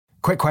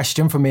Quick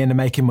question from me and the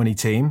Making Money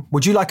team.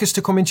 Would you like us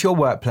to come into your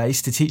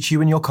workplace to teach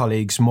you and your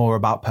colleagues more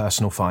about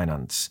personal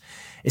finance?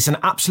 It's an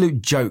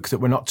absolute joke that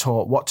we're not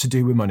taught what to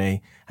do with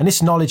money, and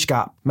this knowledge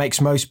gap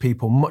makes most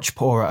people much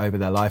poorer over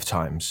their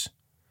lifetimes.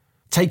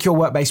 Take your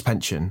work-based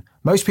pension.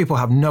 Most people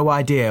have no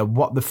idea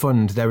what the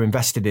fund they're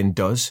invested in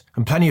does,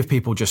 and plenty of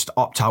people just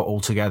opt out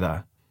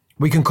altogether.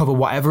 We can cover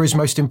whatever is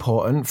most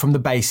important, from the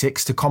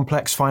basics to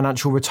complex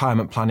financial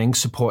retirement planning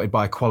supported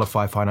by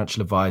qualified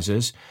financial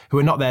advisors who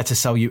are not there to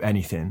sell you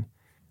anything.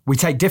 We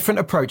take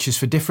different approaches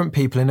for different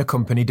people in a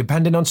company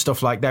depending on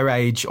stuff like their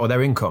age or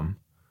their income.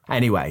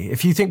 Anyway,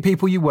 if you think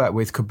people you work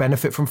with could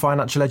benefit from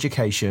financial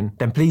education,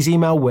 then please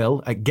email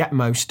Will at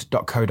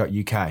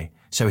getmost.co.uk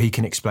so he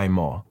can explain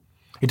more.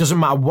 It doesn't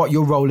matter what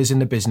your role is in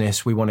the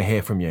business, we want to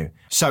hear from you.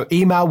 So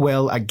email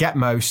Will at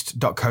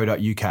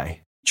getmost.co.uk.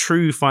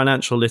 True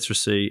financial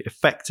literacy,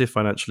 effective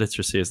financial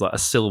literacy is like a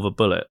silver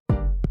bullet.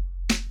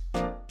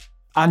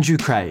 Andrew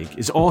Craig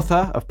is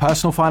author of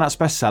personal finance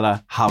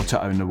bestseller, How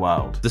to Own the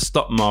World. The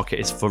stock market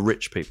is for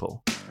rich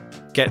people.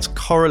 Gets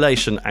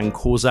correlation and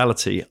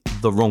causality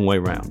the wrong way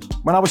round.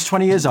 When I was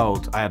 20 years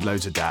old, I had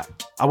loads of debt.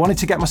 I wanted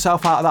to get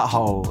myself out of that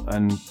hole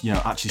and,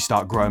 actually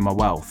start growing my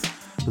wealth.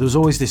 But there was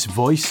always this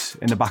voice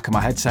in the back of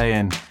my head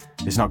saying,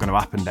 it's not going to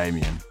happen,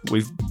 Damien.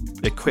 We've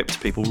equipped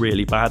people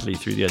really badly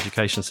through the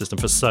education system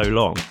for so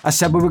long. I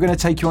said we were going to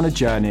take you on a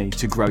journey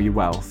to grow your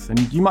wealth.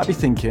 And you might be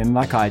thinking,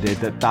 like I did,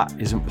 that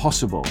isn't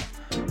possible.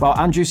 Well,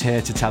 Andrew's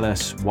here to tell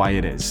us why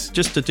it is.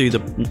 Just to do the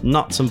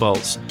nuts and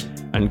bolts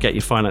and get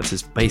your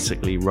finances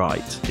basically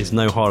right is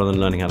no harder than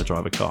learning how to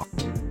drive a car.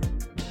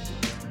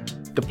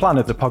 The plan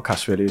of the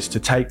podcast really is to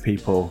take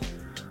people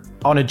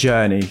on a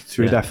journey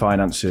through their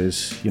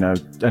finances,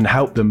 and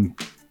help them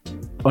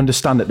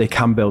understand that they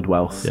can build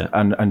wealth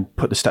and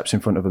put the steps in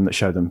front of them that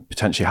show them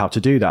potentially how to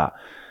do that.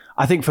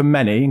 I think for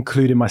many,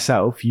 including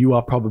myself, you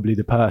are probably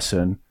the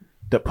person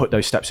that put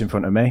those steps in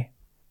front of me.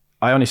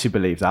 I honestly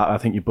believe that. I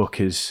think your book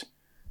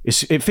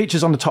it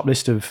features on the top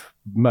list of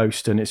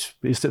most, and it's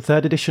the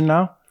third edition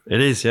now. It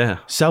is, yeah.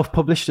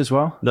 Self-published as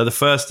well? No, the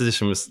first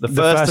edition was... The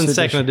first and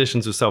second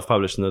editions were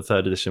self-published, and the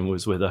third edition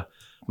was with a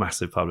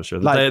massive publisher.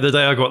 The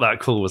day I got that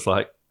call was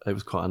like, it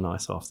was quite a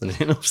nice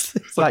afternoon.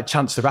 It's like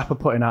Chance the Rapper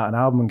putting out an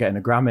album and getting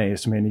a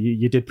Grammy. I mean,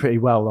 you did pretty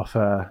well off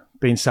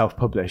being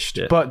self-published.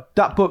 Yeah. But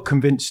that book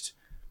convinced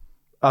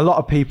a lot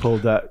of people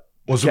that...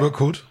 What's the book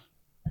called?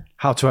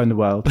 How to Own the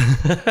World.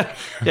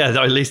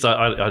 Yeah, at least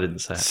I didn't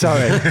say it.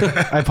 Sorry.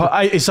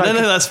 It's like,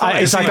 no, that's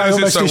fine. It's like I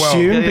almost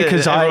assume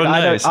because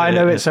I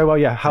know it so well.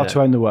 Yeah, How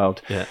to Own the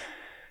World. Yeah.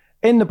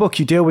 In the book,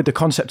 you deal with the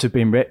concept of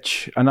being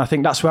rich. And I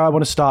think that's where I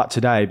want to start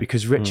today,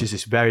 because rich is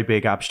this very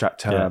big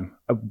abstract term.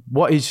 Yeah.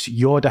 What is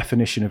your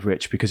definition of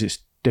rich? Because it's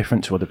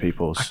different to other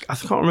people's. I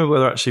can't remember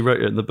whether I actually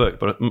wrote it in the book,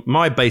 but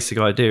my basic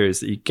idea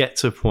is that you get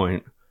to a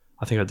point,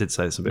 I think I did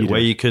say this a bit,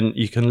 where you can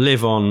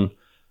live on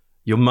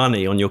your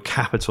money, on your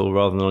capital,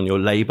 rather than on your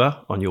labor,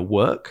 on your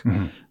work.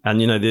 Mm-hmm.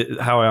 And,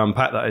 how I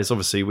unpack that is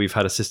obviously we've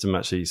had a system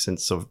actually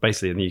since sort of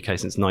basically in the UK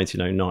since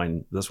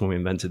 1909. That's when we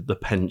invented the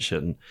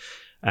pension.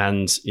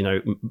 And,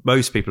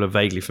 most people are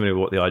vaguely familiar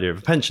with what the idea of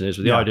a pension is.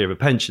 But the idea of a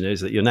pension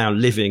is that you're now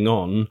living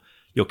on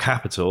your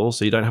capital,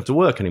 so you don't have to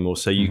work anymore,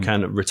 so you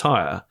can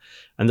retire.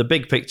 And the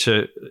big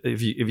picture,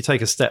 if you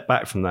take a step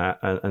back from that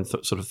and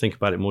sort of think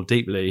about it more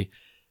deeply,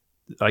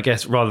 I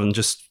guess rather than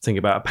just think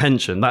about a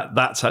pension,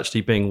 that's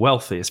actually being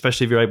wealthy,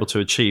 especially if you're able to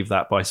achieve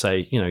that by,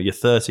 say, your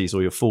 30s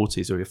or your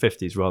 40s or your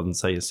 50s rather than,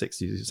 say, your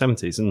 60s or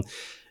 70s. And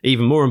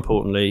even more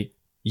importantly,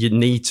 you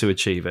need to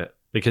achieve it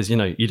because, you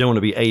don't want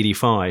to be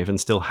 85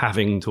 and still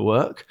having to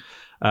work.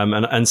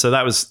 And so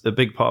that was a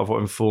big part of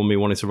what informed me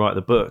wanting to write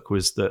the book,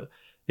 was that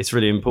it's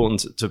really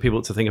important to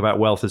people to think about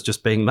wealth as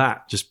just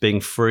being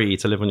free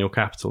to live on your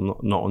capital,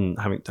 not on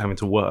having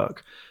to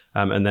work.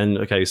 And then,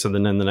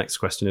 then the next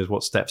question is,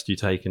 what steps do you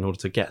take in order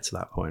to get to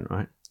that point,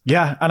 right?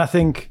 Yeah. And I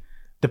think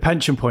the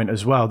pension point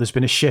as well, there's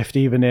been a shift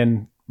even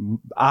in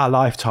our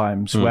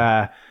lifetimes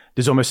where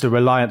there's almost a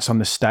reliance on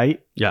the state.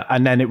 Yeah.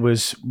 And then it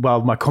was,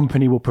 well, my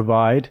company will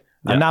provide.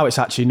 And now it's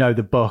actually, no,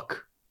 the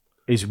buck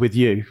is with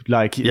you.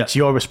 Like it's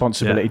your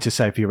responsibility to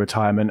save for your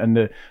retirement. And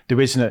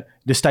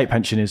the state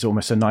pension is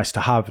almost a nice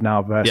to have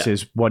now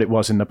versus what it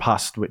was in the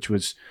past, which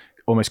was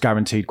almost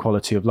guaranteed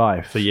quality of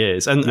life for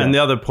years. And the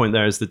other point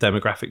there is the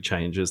demographic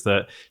change, is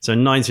that so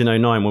in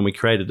 1909 when we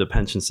created the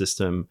pension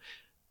system,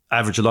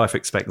 average life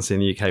expectancy in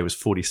the UK was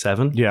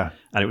 47. Yeah.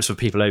 And it was for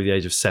people over the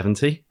age of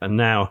 70. And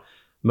now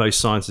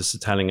most scientists are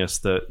telling us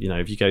that,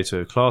 if you go to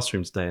a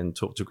classroom today and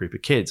talk to a group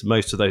of kids,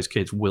 most of those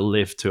kids will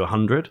live to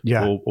 100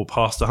 or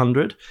past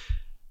 100.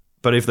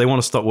 But if they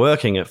want to stop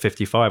working at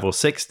 55 or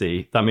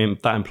 60,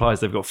 that implies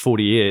they've got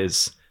 40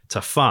 years to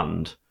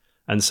fund.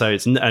 And so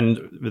and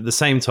at the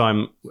same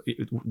time,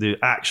 the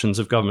actions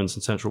of governments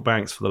and central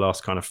banks for the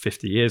last kind of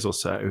 50 years or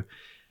so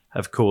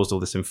have caused all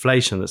this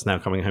inflation that's now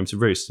coming home to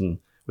roost. And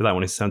without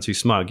wanting to sound too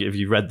smug, if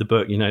you read the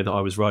book, you know that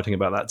I was writing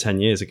about that 10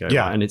 years ago.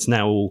 Yeah. Right? And it's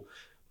now all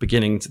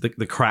beginning to,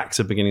 the cracks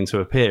are beginning to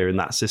appear in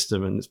that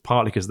system. And it's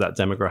partly because of that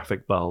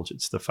demographic bulge.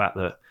 It's the fact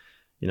that,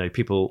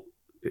 people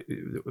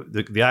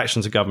the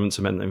actions of governments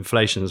have meant that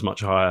inflation is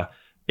much higher.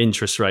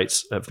 Interest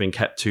rates have been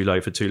kept too low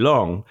for too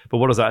long. But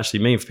what does that actually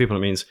mean for people?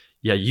 It means,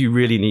 yeah, you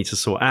really need to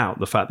sort out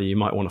the fact that you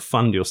might want to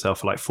fund yourself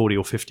for like 40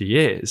 or 50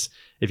 years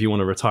if you want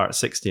to retire at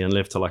 60 and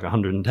live to like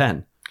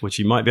 110, which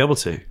you might be able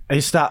to.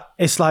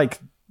 It's like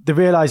the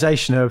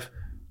realization of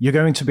you're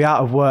going to be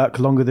out of work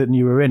longer than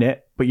you were in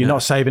it, but you're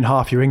not saving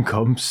half your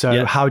income.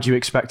 So how do you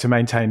expect to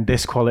maintain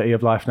this quality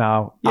of life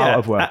now out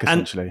of work,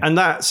 essentially? And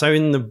that, so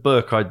in the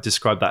book, I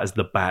described that as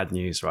the bad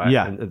news, right?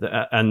 Yeah.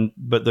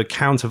 But the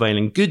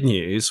countervailing good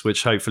news,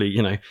 which hopefully,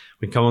 we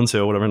can come on to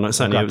or whatever, and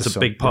certainly it was a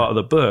big part of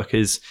the book,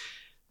 is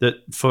that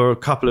for a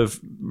couple of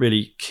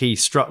really key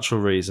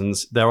structural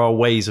reasons, there are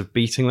ways of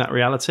beating that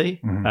reality.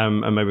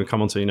 Mm-hmm. And maybe we'll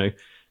come on to,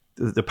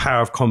 the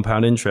power of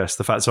compound interest.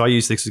 The fact, so I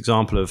use this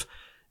example of,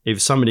 if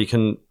somebody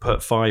can put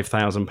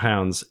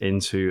 £5,000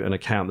 into an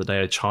account the day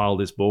a child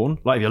is born,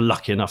 like if you're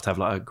lucky enough to have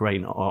like a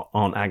great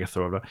Aunt Agatha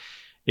or whatever,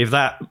 if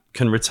that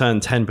can return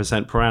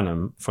 10% per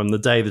annum from the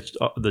day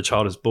the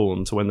child is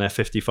born to when they're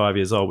 55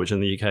 years old, which in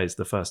the UK is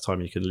the first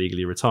time you can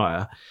legally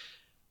retire,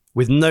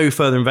 with no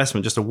further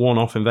investment, just a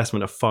one-off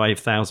investment of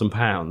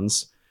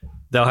 £5,000,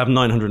 they'll have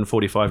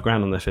 945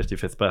 grand on their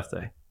 55th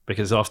birthday.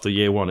 Because after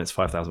year one, it's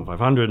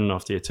 5,500, and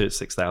after year two, it's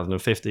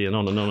 6,050, and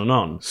on and on and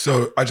on.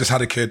 So I just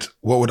had a kid.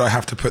 What would I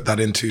have to put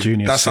that into?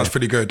 Junior that SIP. Sounds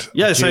pretty good.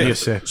 Yeah.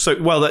 So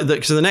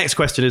the next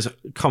question is,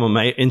 come on,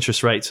 mate,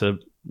 interest rates are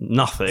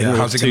nothing. Yeah,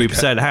 how's it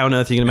 2%. How on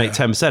earth are you going to make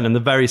 10%? And the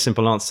very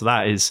simple answer to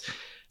that is,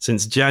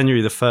 since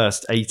January the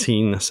 1st,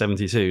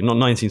 1872, not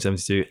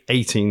 1972,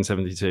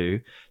 1872,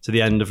 to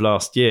the end of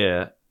last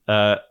year,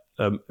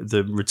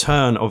 the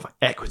return of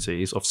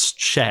equities, of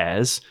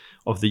shares,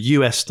 of the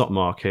US stock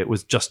market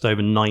was just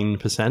over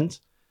 9%.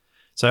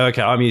 So,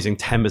 okay, I'm using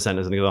 10%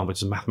 as an example,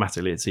 which is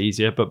mathematically it's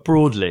easier. But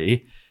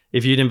broadly,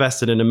 if you'd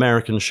invested in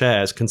American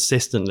shares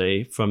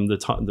consistently from the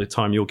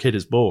time your kid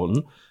is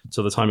born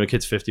to the time your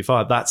kid's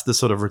 55, that's the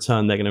sort of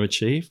return they're going to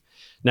achieve.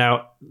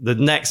 Now, the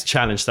next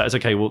challenge to that is,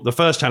 okay, well, the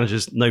first challenge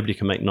is nobody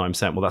can make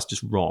 9%. Well, that's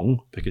just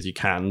wrong, because you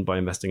can by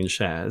investing in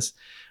shares.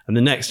 And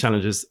the next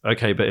challenge is,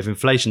 okay, but if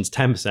inflation's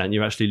 10%,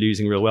 you're actually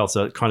losing real wealth,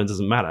 so it kind of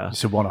doesn't matter.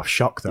 It's a one-off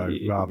shock, though,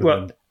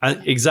 rather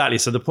than... Exactly.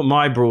 So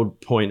my broad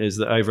point is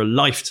that over a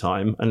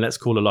lifetime, and let's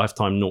call a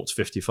lifetime 0 to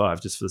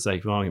 55, just for the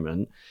sake of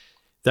argument,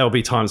 there'll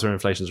be times where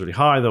inflation's really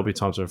high, there'll be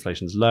times where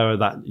inflation's lower.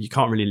 That you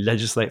can't really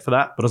legislate for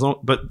that,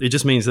 but it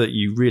just means that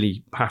you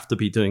really have to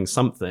be doing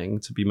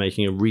something to be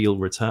making a real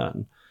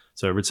return.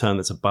 So a return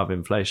that's above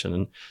inflation.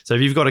 And so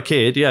if you've got a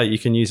kid, you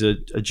can use a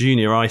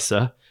junior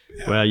ISA,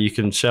 where you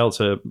can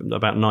shelter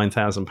about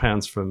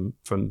 £9,000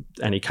 from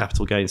any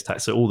capital gains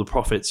tax. So all the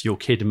profits your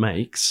kid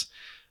makes,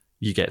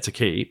 you get to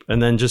keep,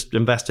 and then just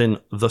invest in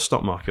the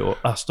stock market or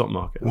a stock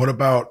market. What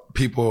about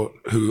people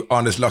who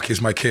aren't as lucky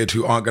as my kid,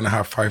 who aren't going to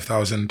have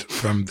 5,000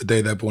 from the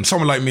day they're born?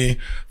 Someone like me,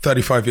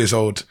 35 years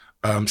old,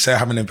 say I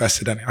haven't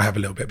invested any, I have a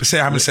little bit, but say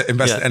I haven't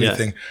invested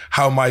anything.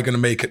 How am I going to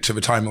make it to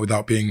retirement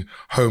without being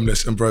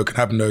homeless and broke and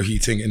have no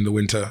heating in the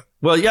winter?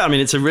 Well, yeah, I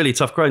mean, it's a really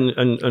tough question.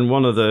 And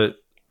one of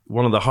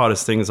the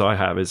hardest things I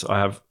have is I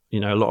have,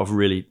 a lot of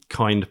really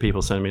kind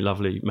people sending me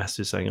lovely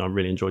messages saying, I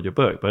really enjoyed your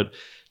book, but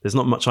there's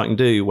not much I can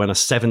do when a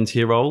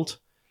 70-year-old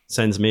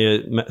sends me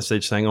a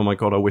message saying, oh my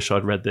God, I wish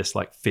I'd read this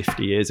like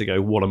 50 years ago.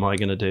 What am I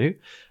going to do?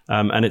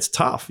 And it's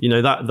tough,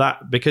 that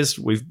because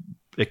we've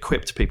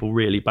equipped people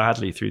really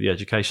badly through the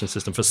education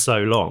system for so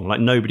long. Like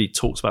nobody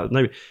talks about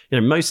it.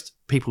 Most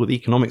people with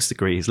economics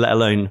degrees, let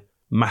alone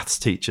maths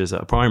teachers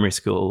at a primary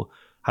school,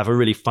 have a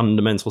really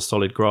fundamental,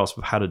 solid grasp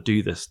of how to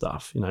do this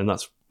stuff, and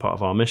that's part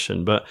of our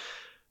mission. But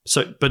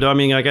I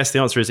mean, I guess the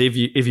answer is if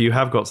you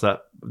have got to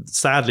that,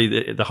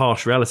 sadly, the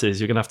harsh reality is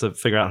you're going to have to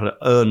figure out how to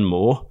earn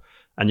more,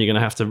 and you're going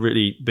to have to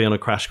really be on a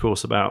crash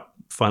course about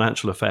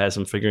financial affairs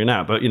and figuring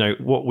out. But,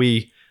 what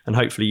we, and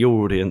hopefully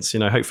your audience,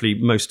 hopefully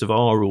most of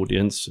our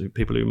audience,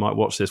 people who might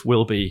watch this,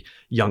 will be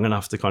young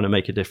enough to kind of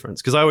make a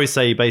difference. Because I always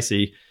say,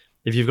 basically,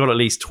 if you've got at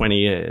least 20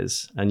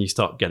 years and you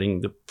start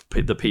getting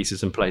the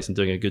pieces in place and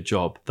doing a good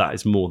job, that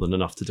is more than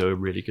enough to do a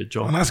really good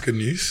job. And that's good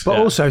news. But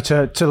also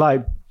to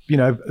like,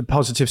 a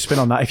positive spin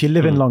on that. If you're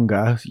living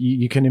longer,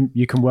 you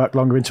can work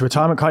longer into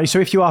retirement, can't you? So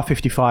if you are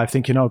 55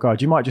 thinking, oh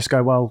God, you might just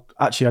go, well,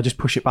 actually, I just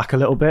push it back a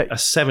little bit. A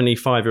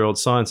 75-year-old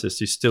scientist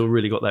who's still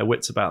really got their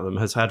wits about them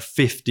has had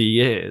 50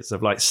 years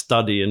of like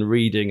study and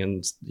reading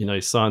and,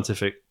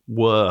 scientific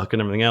work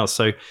and everything else.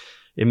 So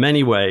in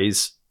many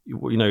ways,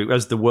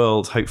 as the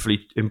world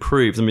hopefully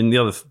improves, I mean, the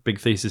other big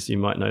thesis you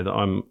might know that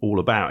I'm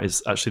all about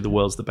is actually the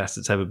world's the best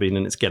it's ever been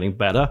and it's getting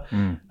better.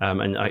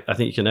 And I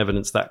think you can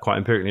evidence that quite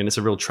empirically. And it's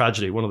a real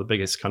tragedy. One of the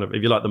biggest kind of,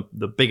 if you like,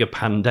 the bigger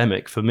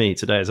pandemic for me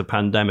today is a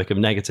pandemic of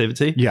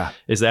negativity. Yeah.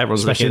 Is that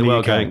everyone's looking at the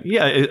world going,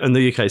 and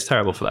the UK is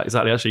terrible for that.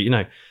 Exactly. Actually,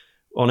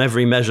 on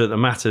every measure that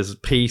matters,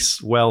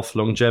 peace, wealth,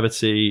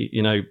 longevity,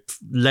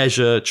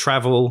 leisure,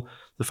 travel,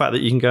 the fact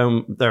that you can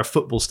go, there are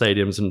football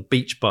stadiums and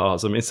beach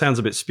bars. I mean, it sounds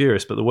a bit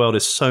spurious, but the world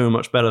is so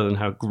much better than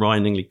how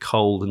grindingly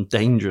cold and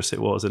dangerous it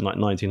was in like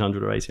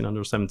 1900 or 1800 or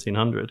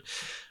 1700.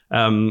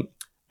 And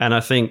I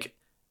think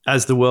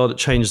as the world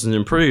changes and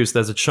improves,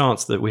 there's a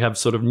chance that we have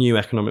sort of new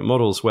economic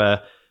models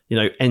where,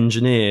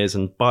 engineers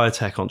and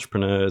biotech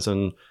entrepreneurs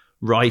and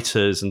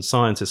writers and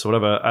scientists or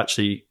whatever,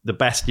 actually the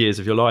best years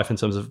of your life in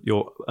terms of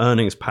your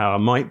earnings power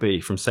might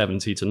be from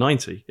 70 to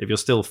 90. If you're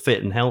still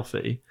fit and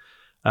healthy,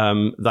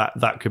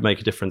 that could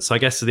make a difference. So I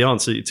guess the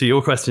answer to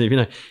your question,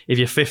 if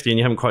you're 50 and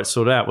you haven't quite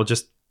sorted out, well,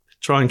 just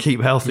try and keep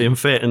healthy and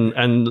fit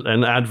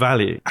and add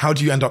value. How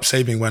do you end up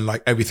saving when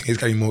like everything is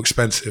getting more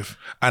expensive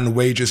and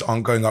wages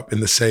aren't going up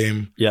in the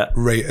same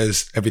rate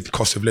as every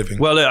cost of living?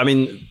 Well, I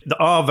mean,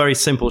 our very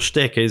simple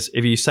shtick is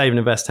if you save and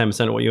invest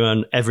 10% of what you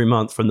earn every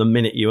month from the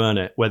minute you earn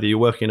it, whether you're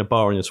working in a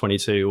bar and you're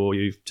 22 or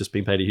you've just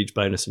been paid a huge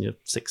bonus and you're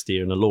 60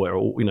 and a lawyer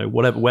or,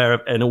 whatever,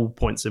 wherever, and all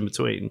points in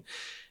between.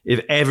 If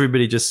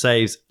everybody just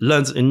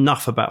learns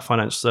enough about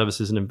financial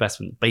services and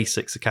investment,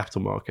 basics of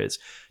capital markets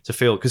to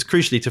feel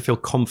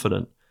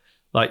confident.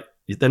 Like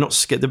they're not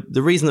scared.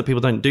 The reason that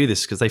people don't do this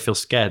is because they feel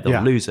scared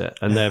they'll lose it,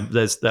 and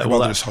there's that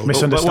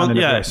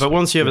misunderstanding. But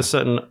once you have a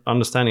certain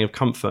understanding of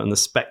comfort and the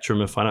spectrum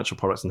of financial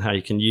products and how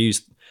you can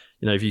use,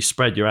 if you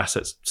spread your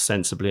assets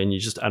sensibly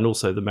and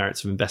also the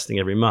merits of investing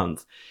every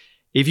month,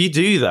 if you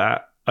do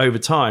that over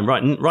time,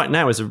 right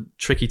now is a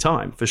tricky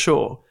time for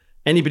sure.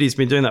 Anybody who's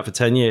been doing that for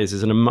 10 years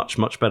is in a much,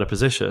 much better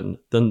position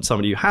than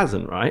somebody who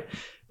hasn't, right?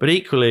 But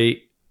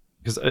equally,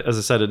 because as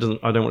I said, I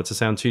don't want it to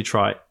sound too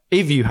trite.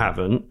 If you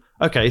haven't,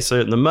 okay,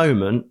 so at the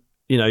moment,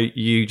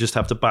 you just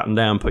have to batten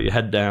down, put your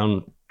head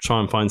down, try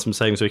and find some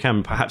savings where you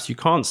can. Perhaps you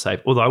can't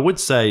save. Although I would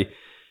say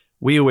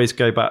we always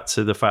go back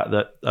to the fact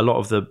that a lot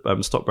of the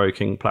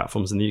stockbroking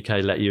platforms in the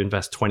UK let you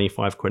invest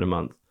 25 quid a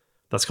month.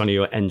 That's kind of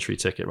your entry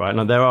ticket, right?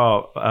 Now, there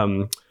are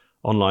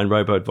online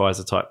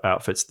robo-advisor type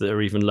outfits that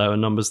are even lower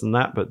numbers than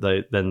that, but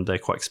they're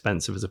quite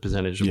expensive as a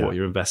percentage of what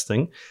you're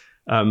investing.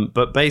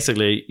 But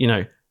basically,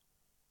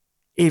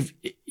 if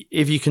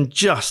you can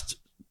just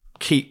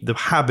keep the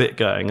habit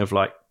going of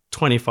like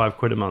 25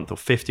 quid a month or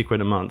 50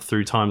 quid a month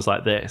through times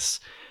like this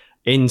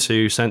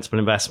into sensible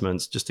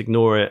investments, just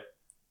ignore it,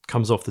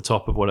 comes off the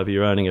top of whatever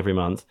you're earning every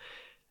month.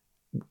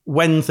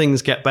 When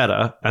things get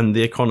better and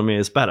the economy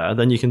is better,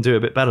 then you can do a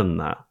bit better than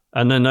that.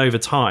 And then over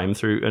time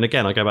and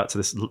again, I go back to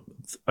this,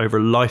 over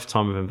a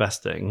lifetime of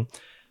investing,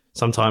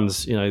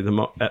 sometimes,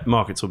 the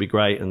markets will be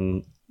great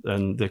and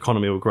the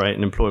economy will be great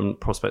and employment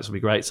prospects will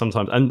be great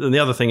sometimes. And the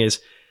other thing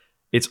is,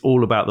 it's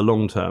all about the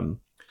long term.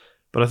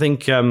 But I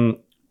think,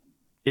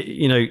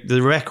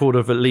 the record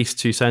of at least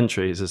 2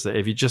 centuries is that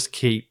if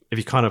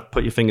you kind of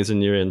put your fingers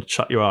in your ear and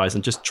shut your eyes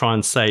and just try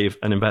and save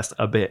and invest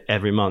a bit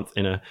every month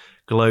in a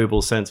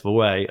global, sensible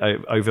way,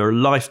 over a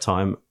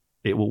lifetime,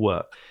 it will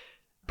work.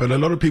 But a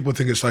lot of people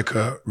think it's like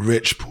a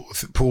rich,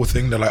 poor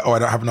thing. They're like, I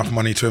don't have enough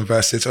money to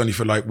invest. It's only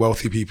for like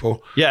wealthy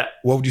people. Yeah.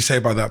 What would you say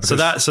about that?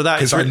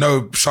 Because I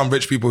know some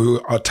rich people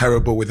who are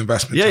terrible with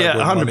investment. Yeah,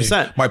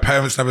 100%. My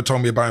parents never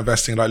told me about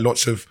investing. Like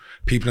lots of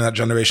people in that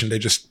generation, they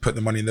just put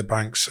the money in the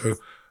bank. So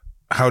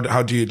how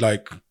do you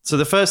like? So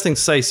the first thing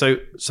to say, so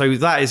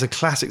that is a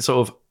classic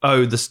sort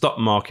of, the stock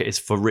market is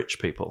for rich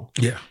people.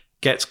 Yeah.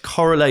 Gets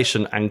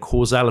correlation and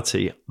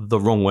causality the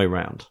wrong way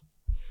round.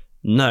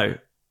 No.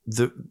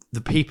 The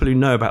people who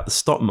know about the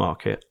stock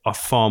market are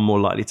far more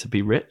likely to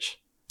be rich.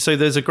 So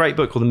there's a great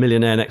book called The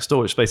Millionaire Next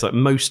Door, which is basically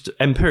like most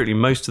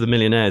of the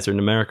millionaires in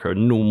America are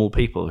normal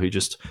people who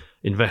just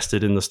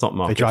invested in the stock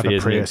market. They drive a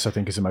Prius, I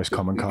think, is the most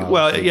common car.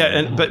 Well,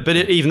 yeah, but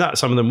even that,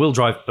 some of them will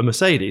drive a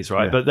Mercedes,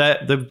 right? Yeah.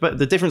 But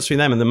the difference between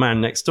them and the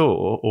man next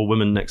door or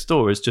woman next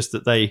door is just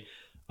that they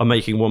are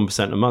making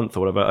 1% a month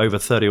or whatever over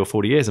 30 or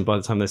 40 years, and by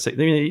the time they're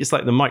 60, it's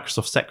like the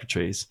Microsoft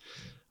secretaries.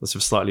 That's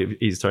a slightly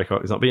esoteric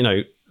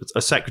example, but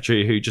a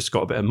secretary who just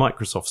got a bit of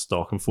Microsoft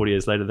stock and 40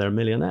 years later they're a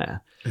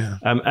millionaire. Yeah.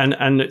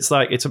 And it's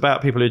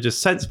about people who are just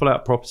sensible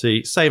about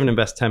property, save and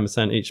invest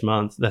 10% each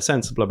month. They're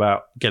sensible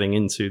about getting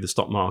into the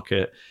stock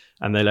market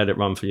and they let it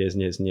run for years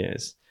and years and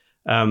years.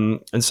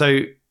 And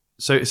so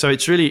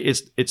it's really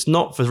it's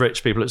not for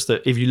rich people. It's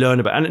that if you learn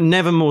about, and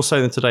never more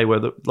so than today, where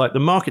the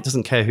market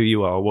doesn't care who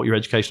you are or what your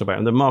education about,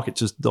 and the market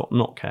just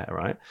not care,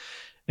 right?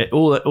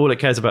 All it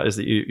cares about is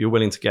that you're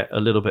willing to get a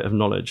little bit of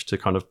knowledge to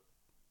kind of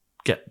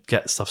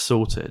get stuff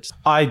sorted.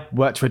 I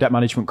worked for a debt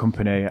management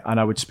company and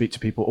I would speak to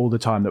people all the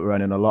time that were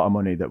earning a lot of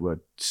money that were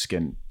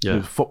skint.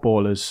 Yeah.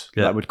 Footballers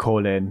that would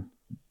call in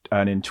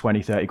earning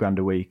 20, 30 grand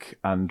a week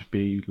and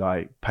be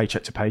like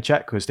paycheck to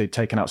paycheck because they'd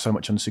taken out so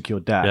much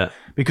unsecured debt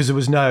because there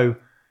was no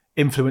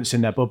influence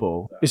in their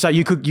bubble. It's like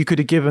you could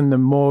have given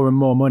them more and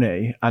more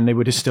money and they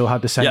would have still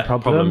had the same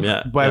problem.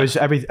 Whereas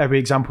every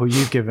example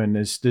you've given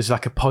there's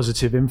like a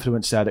positive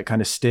influence there that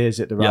kind of steers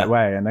it the right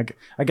way. And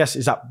I guess,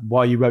 is that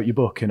why you wrote your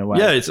book in a way?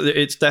 Yeah,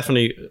 it's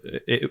definitely,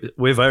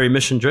 we're very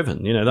mission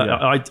driven.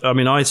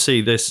 I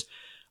see this,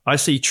 I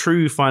see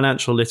true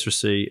financial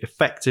literacy,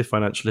 effective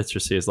financial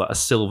literacy as like a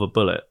silver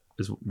bullet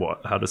is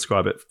how to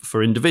describe it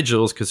for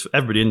individuals, because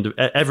every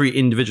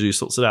individual who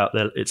sorts it out,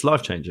 it's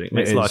life-changing. It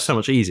makes life so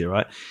much easier,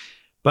 right?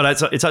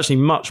 But it's actually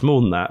much more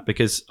than that,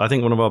 because I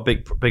think one of our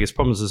biggest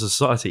problems as a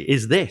society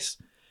is this.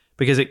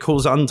 because it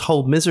causes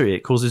untold misery,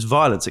 it causes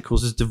violence, it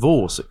causes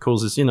divorce, it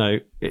causes,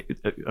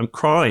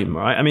 crime,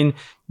 right? I mean,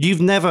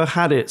 you've never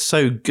had it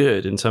so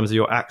good in terms of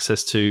your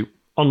access to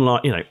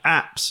online,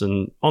 apps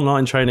and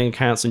online training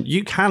accounts, and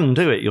you can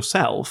do it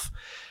yourself.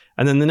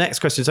 And then the next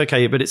question is,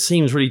 okay, but it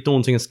seems really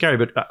daunting and scary,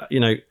 but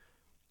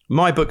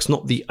my book's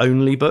not the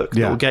only book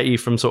that will get you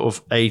from sort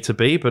of A to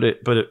B, but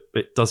it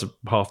does a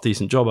half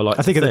decent job.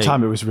 I think at the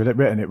time it was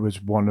written, it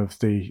was one of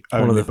the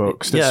only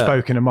books that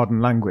spoke in a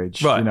modern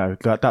language. Right.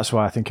 That's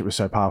why I think it was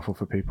so powerful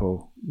for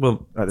people.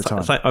 Well, at the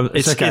time,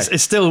 it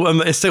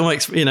still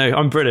makes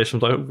I'm British. I'm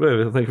like,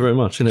 oh, thank you very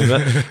much.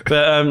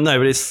 But no,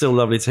 but it's still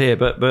lovely to hear.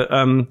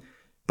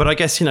 But I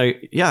guess it's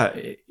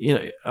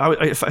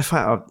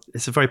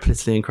a very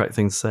politically incorrect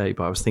thing to say,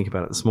 but I was thinking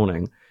about it this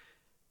morning.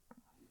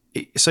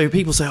 So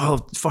people say,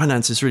 oh,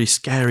 finance is really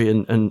scary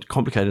and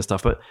complicated and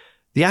stuff. But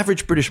the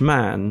average British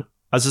man,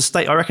 as a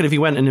state, I reckon if you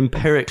went and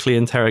empirically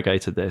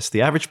interrogated this,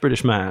 the average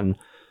British man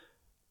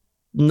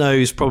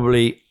knows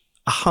probably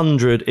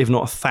 100, if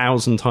not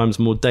 1,000 times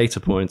more data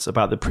points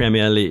about the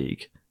Premier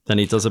League than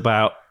he does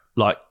about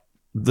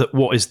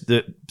what is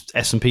the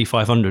S&P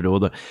 500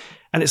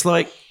 and it's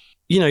like,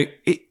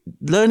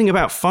 learning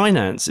about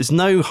finance is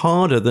no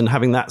harder than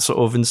having that sort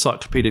of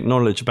encyclopedic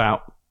knowledge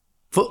about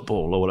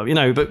football or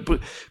whatever, but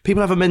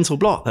people have a mental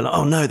block. They're like,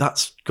 oh no,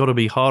 that's got to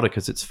be harder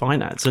because it's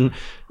finance. And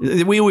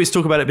we always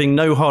talk about it being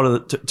no harder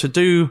to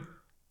do,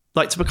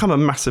 to become a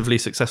massively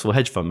successful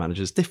hedge fund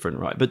manager is different,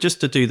 right? But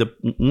just to do the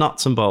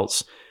nuts and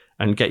bolts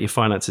and get your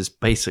finances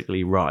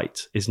basically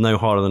right is no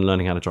harder than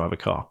learning how to drive a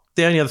car.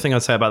 The only other thing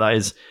I'd say about that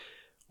is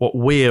what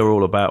we're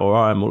all about, or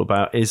I'm all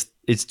about, is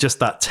it's just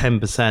that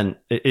 10%.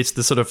 It's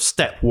the sort of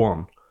step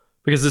one,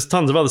 because there's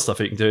tons of other stuff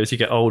you can do as you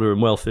get older and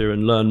wealthier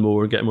and learn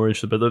more and get more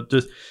interested. But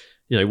just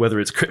whether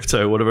it's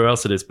crypto or whatever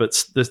else it is,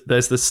 but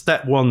there's the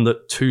step one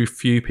that too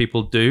few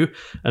people do.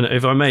 And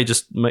if I may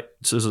just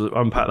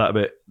unpack that a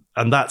bit,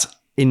 and that's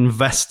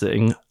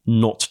investing,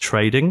 not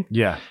trading.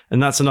 Yeah.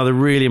 And that's another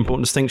really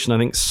important distinction. I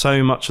think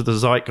so much of the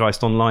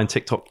zeitgeist online,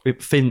 TikTok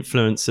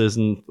influencers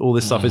and all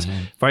this stuff is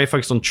very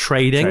focused on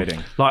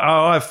trading.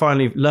 I've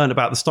finally learned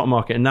about the stock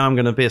market and now I'm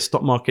going to be a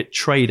stock market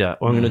trader,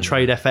 or I'm going to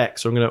trade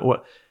FX,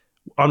 or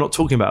I'm not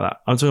talking about that.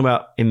 I'm talking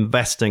about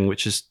investing,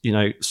 which is,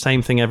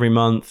 same thing every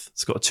month.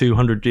 It's got a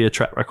 200-year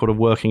track record of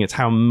working. It's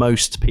how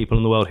most people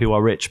in the world who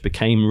are rich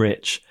became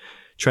rich.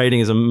 Trading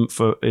is an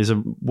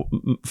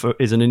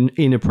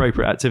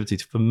inappropriate activity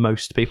for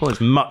most people. It's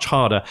much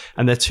harder,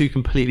 and they're two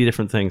completely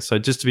different things. So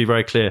just to be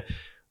very clear,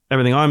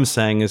 everything I'm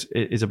saying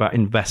is about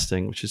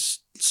investing, which is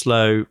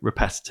slow,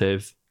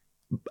 repetitive,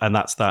 and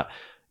that's that.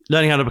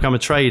 Learning how to become a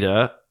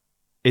trader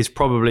is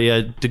probably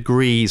a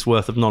degree's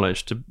worth of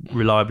knowledge to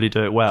reliably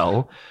do it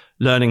well.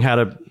 Learning how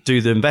to do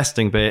the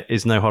investing bit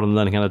is no harder than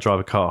learning how to drive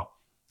a car.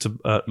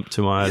 I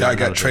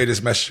get traders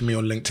messaging me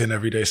on LinkedIn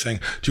every day saying,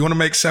 do you want to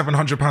make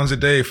 £700 a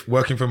day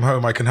working from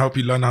home? I can help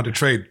you learn how to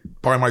trade.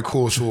 Buy my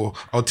course or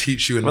I'll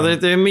teach you. Well,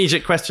 the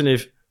immediate question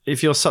is,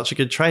 if you're such a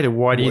good trader,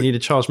 why do you need to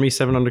charge me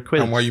 700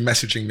 quid? And why are you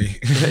messaging me?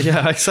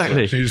 Yeah,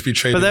 exactly. You just be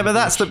trading.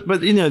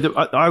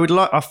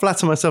 I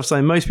flatter myself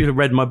saying most people who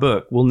read my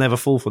book will never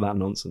fall for that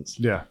nonsense.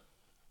 Yeah.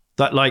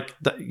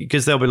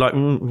 Because they'll be like,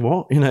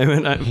 what?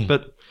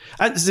 But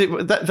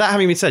that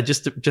having been said,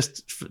 just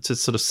to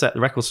sort of set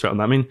the record straight on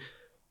that, I mean,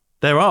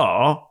 there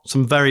are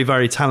some very,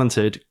 very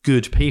talented,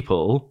 good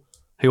people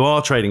who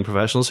are trading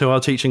professionals, who are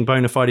teaching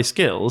bona fide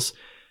skills.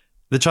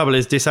 The trouble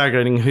is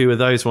disaggregating who are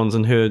those ones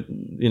and who are,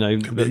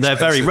 they're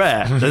very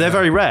rare. They're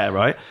very rare,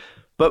 right?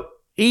 But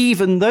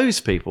even those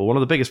people, one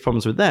of the biggest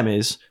problems with them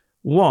is,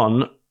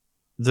 one,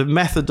 the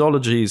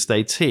methodologies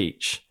they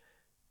teach.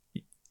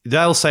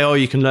 They'll say, oh,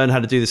 you can learn how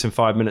to do this in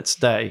 5 minutes a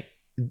day.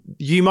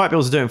 You might be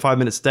able to do it in 5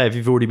 minutes a day if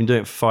you've already been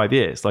doing it for 5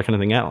 years, like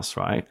anything else,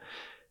 right?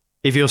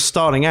 If you're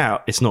starting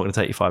out, it's not going to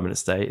take you 5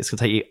 minutes a day. It's going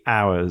to take you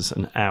hours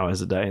and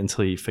hours a day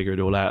until you figure it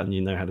all out and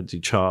you know how to do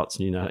charts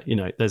and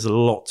there's a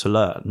lot to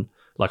learn.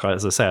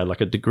 As I said,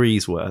 like a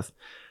degree's worth.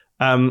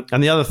 And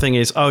the other thing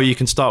is, you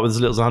can start with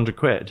as little as 100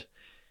 quid.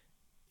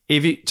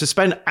 To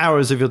spend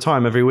hours of your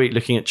time every week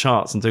looking at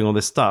charts and doing all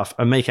this stuff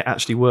and make it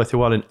actually worth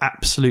your while in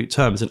absolute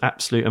terms and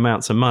absolute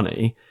amounts of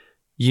money,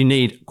 you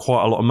need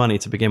quite a lot of money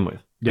to begin with.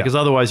 Because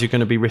otherwise you're going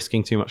to be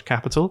risking too much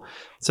capital.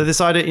 So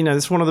this idea,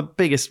 this is one of the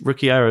biggest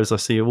rookie errors I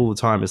see all the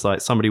time, is like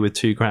somebody with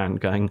 $2,000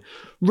 going,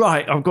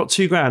 right, I've got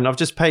 $2,000. I've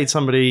just paid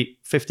somebody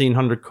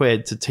 1,500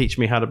 quid to teach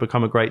me how to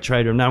become a great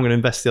trader. And now I'm going to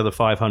invest the other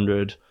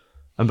 500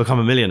 and become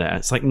a millionaire.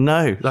 It's like,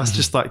 no, that's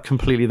just like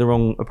completely the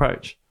wrong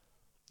approach.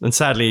 And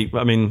sadly,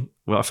 I mean,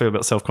 I feel a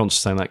bit self-conscious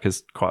saying that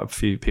because quite a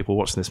few people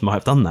watching this might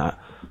have done that.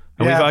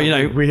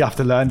 And we have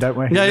to learn, don't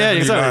we? Yeah,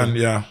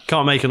 exactly.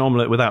 Can't make an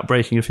omelette without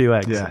breaking a few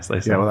eggs. Yeah,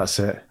 well, that's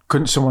it.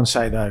 Couldn't someone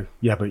say though,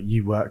 but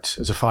you worked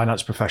as a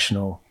finance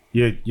professional.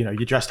 You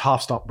dressed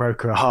half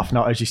stockbroker, half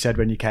not, as you said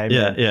when you came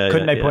in.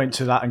 Couldn't they point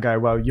to that and go,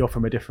 well, you're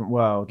from a different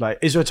world? Like,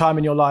 is there a time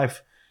in your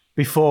life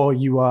before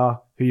you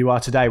are who you are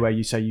today where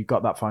you say you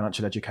got that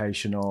financial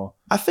education? Or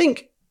I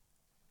think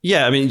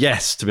Yeah, I mean,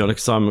 yes, to be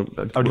honest,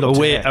 because I'm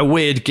a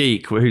weird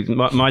geek.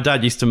 My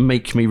dad used to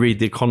make me read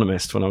The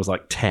Economist when I was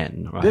like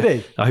 10. Right? Did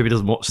he? I hope he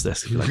doesn't watch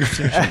this. He'd be like,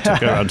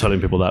 go around telling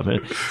people that.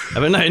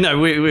 But no,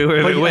 we were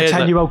a bit weird. A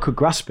 10-year-old could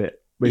grasp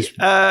it.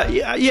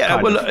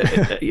 Yeah. Well,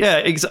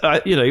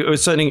 exactly. It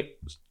was certainly.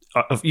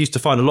 I used to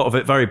find a lot of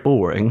it very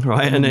boring,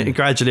 right? And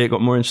gradually it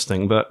got more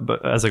interesting. But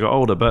as I got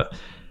older,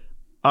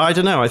 I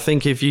don't know. I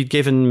think if you'd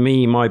given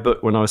me my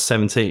book when I was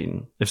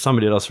 17, if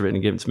somebody else had written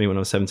and given it to me when I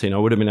was 17, I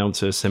would have been able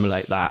to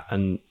assimilate that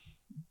and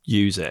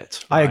use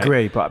it. Right? I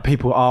agree, but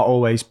people are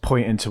always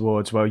pointing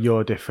towards, well,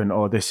 you're different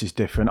or this is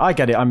different. I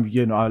get it. I'm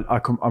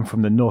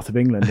from the north of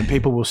England, and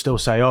people will still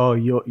say, oh,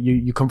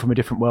 you come from a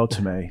different world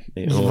to me.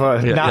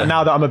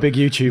 Now that I'm a big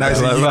YouTuber,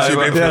 that's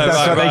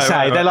what they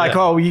say. They're like,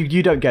 oh,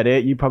 you don't get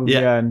it. You probably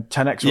earn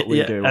 10x what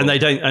we do. And they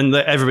don't. And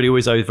everybody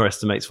always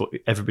overestimates what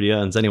everybody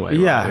earns anyway.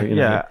 Yeah, right?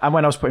 yeah. And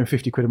when I was putting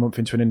 50 quid a month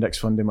into an index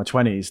fund in my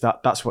 20s,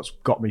 that's what's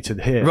got me to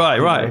here.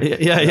 Right.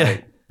 Yeah.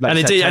 And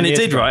it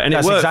did, right? And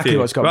that's it worked exactly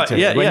what's got me to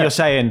here. When you're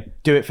saying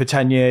do it for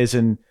 10 years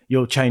and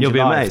you'll change your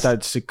life, amazed.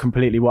 That's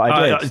completely what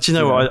I did. Do you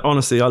know what?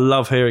 Honestly, I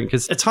love hearing,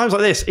 because at times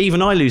like this,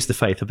 even I lose the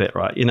faith a bit,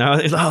 right?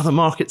 It's like, the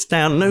market's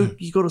down. No,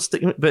 you got to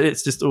stick. But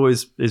it's just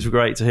always is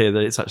great to hear that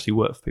it's actually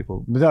worked for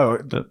people. No,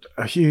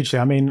 hugely.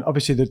 I mean,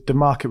 obviously the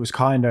market was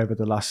kind over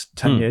the last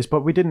 10 years,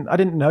 but I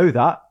didn't know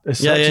that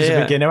as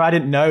a beginner. I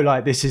didn't know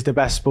like this is the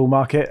best bull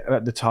market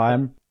at the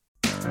time.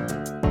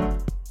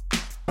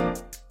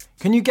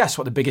 Can you guess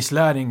what the biggest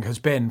learning has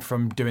been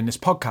from doing this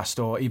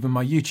podcast or even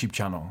my YouTube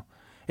channel?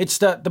 It's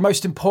that the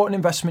most important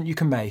investment you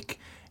can make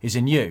is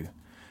in you.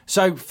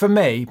 So for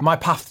me, my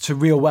path to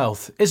real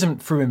wealth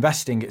isn't through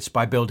investing, it's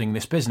by building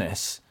this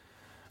business.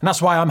 And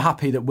that's why I'm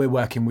happy that we're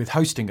working with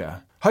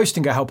Hostinger.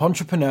 Hostinger help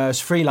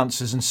entrepreneurs,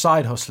 freelancers and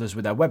side hustlers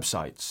with their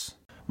websites.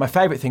 My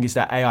favourite thing is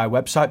their AI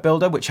website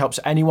builder, which helps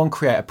anyone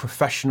create a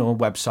professional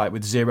website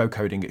with zero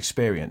coding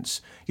experience.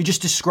 You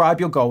just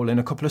describe your goal in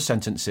a couple of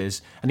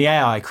sentences and the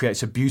AI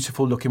creates a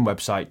beautiful looking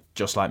website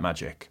just like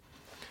magic.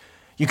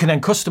 You can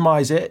then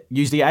customise it,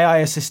 use the AI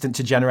assistant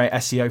to generate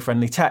SEO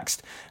friendly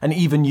text, and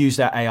even use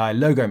their AI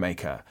logo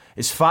maker.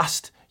 It's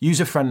fast,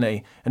 user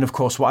friendly, and of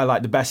course what I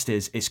like the best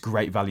is it's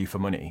great value for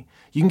money.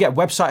 You can get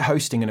website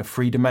hosting and a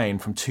free domain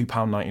from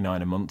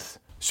 £2.99 a month.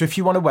 So if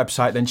you want a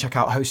website, then check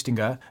out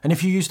Hostinger. And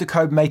if you use the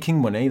code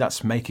MAKINGMONEY,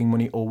 that's making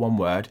money all one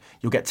word,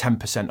 you'll get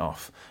 10%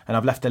 off. And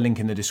I've left a link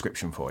in the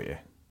description for you.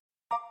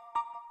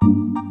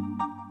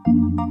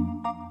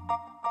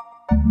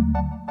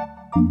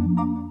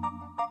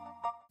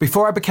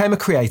 Before I became a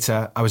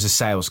creator, I was a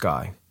sales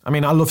guy. I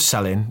mean, I love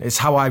selling. It's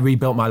how I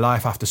rebuilt my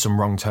life after some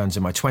wrong turns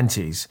in my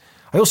 20s.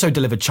 I also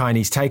delivered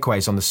Chinese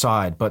takeaways on the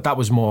side, but that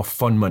was more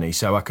fun money,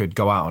 so I could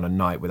go out on a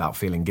night without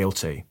feeling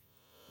guilty.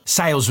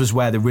 Sales was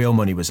where the real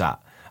money was at.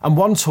 And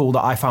one tool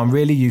that I found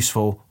really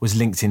useful was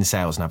LinkedIn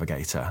Sales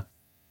Navigator.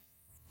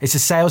 It's a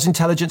sales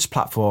intelligence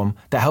platform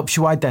that helps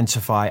you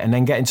identify and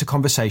then get into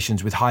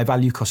conversations with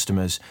high-value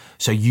customers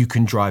so you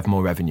can drive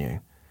more revenue.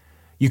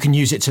 You can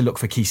use it to look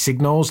for key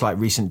signals like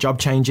recent job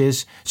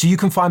changes, so you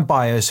can find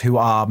buyers who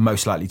are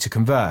most likely to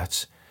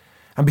convert.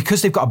 And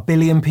because they've got 1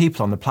 billion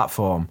people on the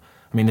platform,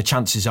 I mean, the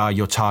chances are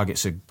your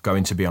targets are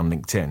going to be on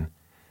LinkedIn.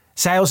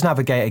 Sales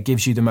Navigator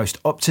gives you the most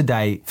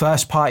up-to-date,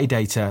 first-party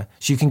data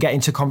so you can get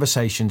into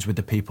conversations with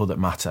the people that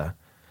matter.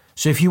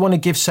 So if you want to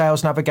give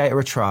Sales Navigator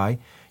a try,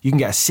 you can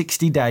get a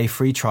 60-day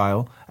free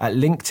trial at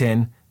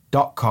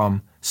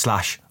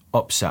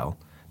linkedin.com/upsell.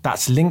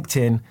 That's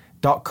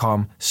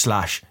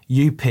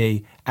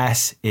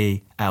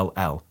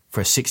linkedin.com/UPSELL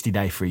for a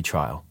 60-day free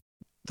trial.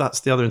 That's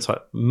the other insight.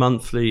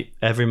 Monthly,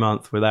 every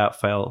month, without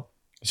fail.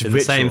 It's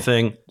the same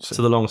thing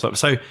to the long side.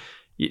 So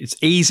it's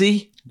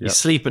easy. You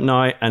sleep at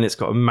night, and it's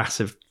got a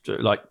massive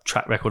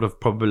track record of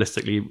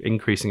probabilistically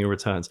increasing your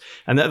returns.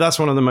 And that's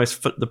one of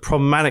the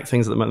problematic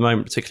things at the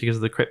moment, particularly because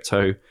of the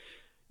crypto.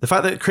 The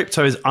fact that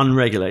crypto is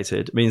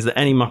unregulated means that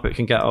any muppet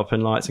can get up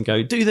in lights and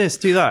go, do this,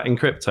 do that in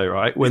crypto,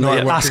 right?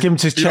 Ask him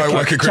to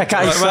check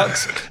out his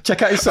socks.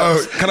 Check out his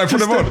socks. Oh, can I put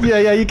them on?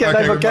 Yeah, you get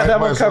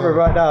them on cover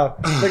right now.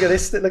 Look at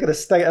this. Look at the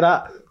state of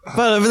that.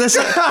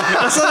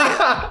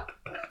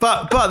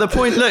 But But the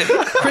point, look,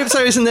 crypto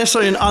isn't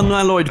necessarily an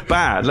unalloyed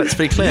bad. Let's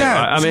be clear.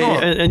 Yeah, right? I mean,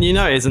 and you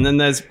know it is. And then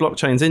there's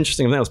blockchains,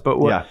 interesting and else. But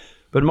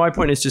but my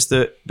point is just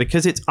that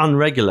because it's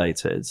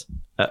unregulated,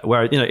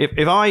 where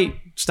if I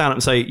stand up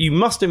and say you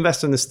must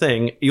invest in this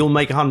thing, you'll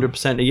make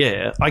 100% a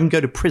year, I can go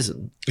to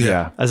prison.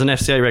 Yeah. As an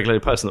FCA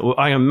regulated person,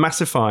 I am a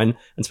massive fine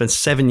and spend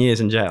 7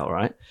 years in jail,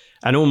 right?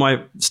 And all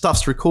my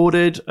stuff's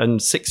recorded.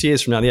 And 6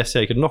 years from now, the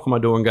FCA could knock on my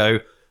door and go,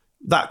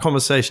 that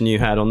conversation you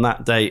had on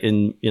that date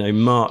in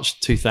March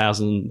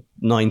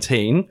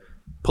 2019,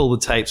 pull the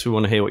tapes, we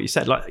want to hear what you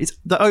said.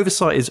 The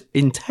oversight is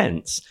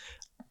intense.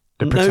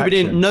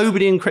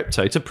 Nobody in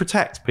crypto to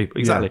protect people.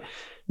 Exactly. Yeah.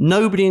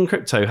 Nobody in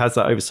crypto has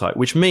that oversight,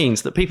 which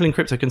means that people in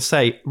crypto can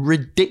say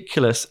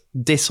ridiculous,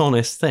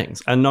 dishonest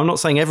things. And I'm not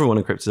saying everyone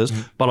in crypto does,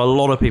 but a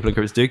lot of people in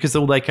crypto do, because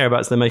all they care about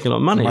is they're making a lot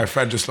of money. My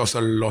friend just lost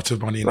a lot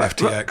of money in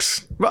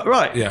FTX.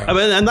 Right. Yeah. I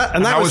mean, and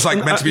that was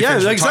like meant to be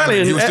finished. Exactly.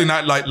 And he was doing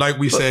that like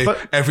we say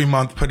every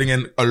month, putting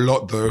in a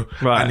lot though.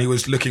 Right. And he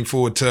was looking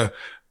forward to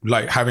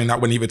like having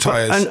that when he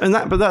retires. And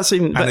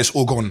it's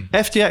all gone.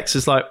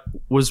 FTX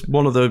was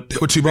one of the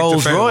were too big to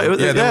fail. Right.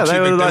 They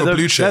were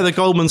blue chip. They're the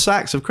Goldman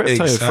Sachs of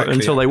crypto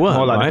until they weren't.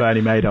 More like right?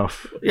 the Bernie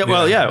Madoff. Yeah,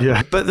 well,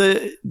 yeah. But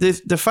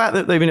the fact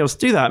that they've been able to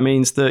do that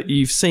means that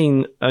you've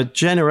seen a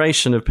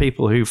generation of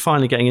people who are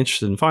finally getting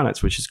interested in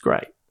finance, which is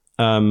great.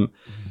 And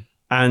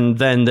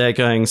then they're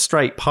going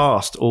straight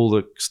past all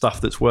the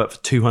stuff that's worked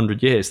for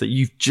 200 years that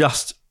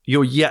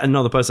you're yet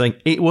another person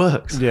saying it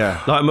works.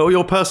 Yeah. Like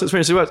your personal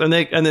experience, it works. And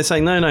they're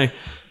saying, no,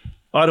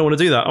 I don't want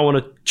to do that. I want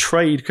to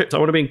trade crypto. I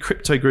want to be in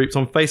crypto groups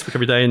on Facebook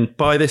every day and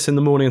buy this in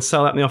the morning and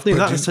sell that in the afternoon.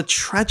 That's a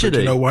tragedy. But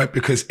you know why?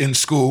 Because in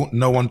school,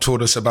 no one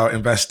taught us about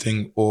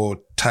investing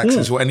or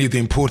taxes or any of the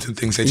important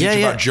things. They teach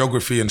you about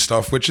geography and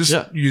stuff, which is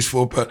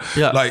useful. But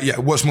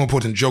what's more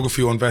important,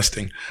 geography or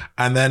investing?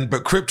 And then,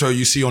 but crypto,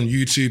 you see on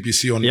YouTube, you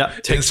see on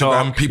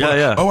Instagram, people,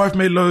 I've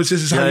made loads.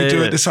 This is how you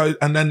do it.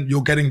 And then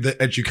you're getting the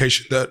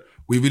education that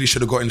we really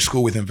should have got in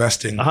school with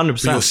investing. 100%.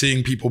 But you're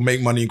seeing people make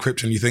money in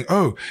crypto and you think,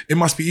 oh, it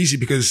must be easy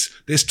because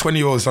this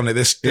 20-year-old's done it,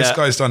 this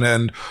guy's done it,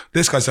 and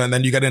this guy's done it. And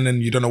then you get in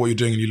and you don't know what you're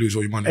doing and you lose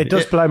all your money. It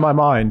does blow my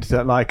mind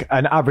that like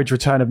an average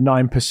return of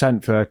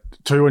 9% for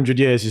 200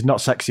 years is not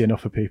sexy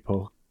enough for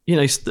people. You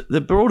know, the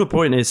broader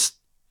point is,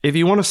 if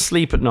you want to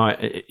sleep at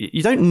night,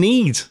 you don't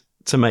need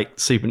to make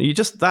super. You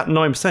just, that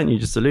 9% you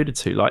just alluded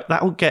to, like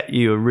that will get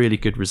you a really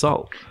good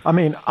result. I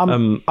mean,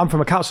 I'm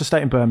from a council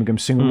estate in Birmingham,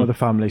 single mother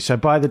family. So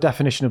by the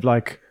definition of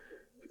like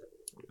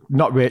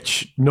not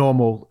rich,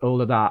 normal,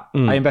 all of that,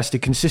 I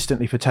invested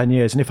consistently for 10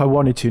 years. And if I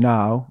wanted to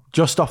now,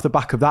 just off the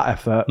back of that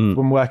effort,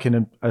 when working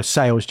in a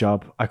sales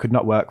job, I could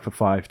not work for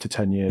 5 to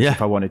 10 years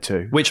if I wanted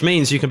to. Which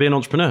means you can be an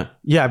entrepreneur.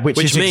 Yeah, which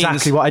is means,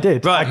 exactly what I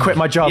did. Right. I quit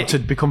my job to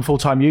become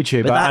full-time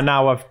YouTuber, and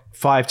now I've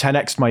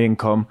 10x my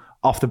income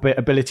off the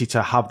ability to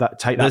have that,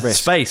 take that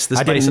risk. The space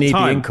I didn't need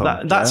time. the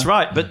income. That's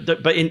right. But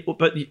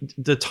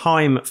the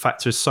time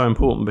factor is so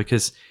important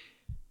because,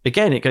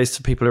 again, it goes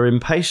to people who are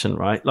impatient,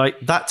 right? Like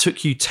that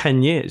took you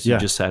 10 years, you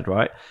just said,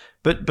 right?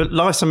 But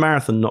life's a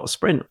marathon, not a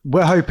sprint.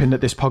 We're hoping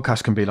that this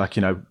podcast can be like,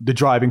 you know, the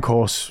driving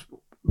course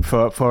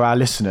for our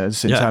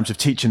listeners in terms of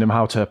teaching them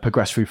how to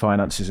progress through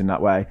finances in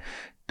that way.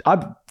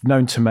 I've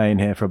known Temain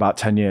here for about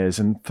 10 years,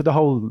 and for the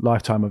whole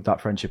lifetime of that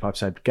friendship, I've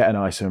said, get an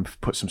ISA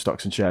and put some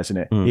stocks and shares in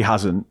it. He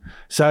hasn't.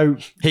 So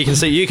you can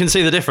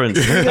see the difference.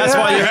 That's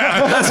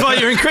why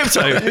you're in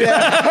crypto.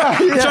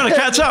 You're trying to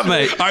catch up,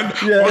 mate. I'm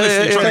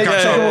honestly trying to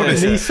catch up.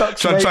 Honestly.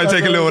 Trying to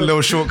take a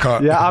little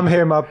shortcut. Yeah, I'm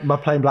here in my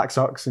plain black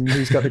socks, and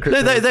he's got the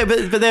crypto.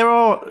 But there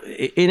are,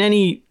 in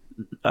any,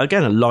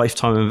 again, a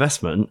lifetime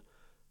investment,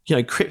 you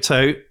know,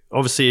 crypto,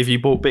 obviously, if you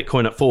bought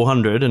Bitcoin at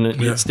 400 and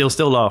it's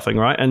still laughing,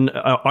 right? And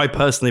I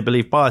personally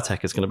believe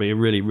biotech is going to be a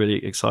really,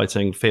 really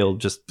exciting field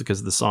just because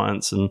of the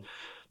science and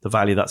the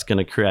value that's going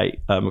to create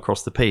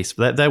across the piece.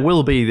 But there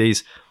will be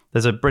these,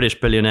 there's a British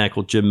billionaire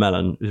called Jim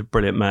Mellon, who's a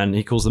brilliant man.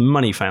 He calls them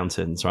money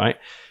fountains, right?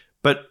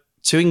 But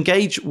to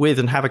engage with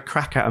and have a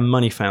crack at a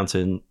money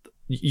fountain,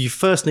 you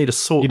first need to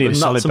sort the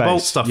nuts and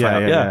bolts stuff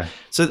out. Yeah.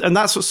 So, and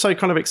that's what's so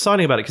kind of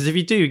exciting about it. Because if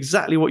you do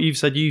exactly what you've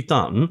said you've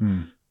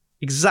done,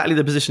 exactly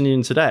the position you're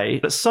in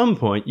today, at some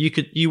point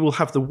you will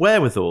have the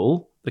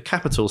wherewithal, the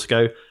capital to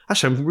go,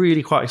 actually, I'm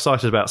really quite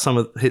excited about some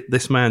of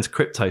this man's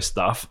crypto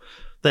stuff.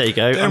 There you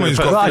go. He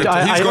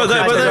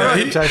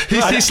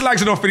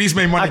slags it off, but he's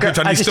made money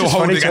crypto and he's still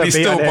holding and he's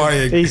still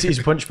buying. He's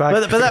a punch bag.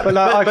 But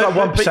I got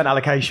 1%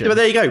 allocation. But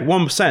there you go,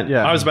 1%.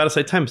 Yeah. I was about to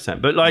say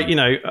 10%. But like, you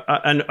know,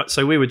 and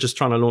so we were just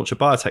trying to launch a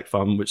biotech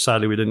fund, which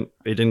sadly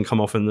it didn't come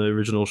off in the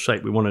original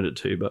shape we wanted it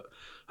to, but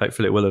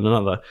hopefully it will in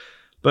another.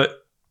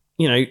 But,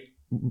 you know,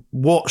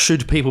 what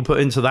should people put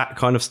into that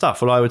kind of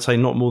stuff? Well, I would say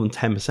not more than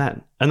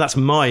 10%. And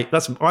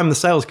I'm the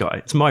sales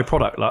guy. It's my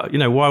product. Like, you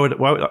know, why would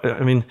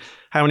I mean,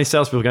 how many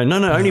salespeople go,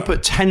 no, only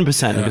put 10%.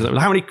 Because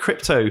how many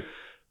crypto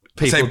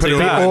people do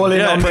that? All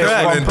in on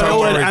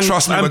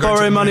and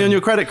borrow money on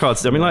your credit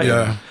cards. I mean,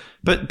 like,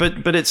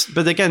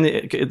 but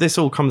again, this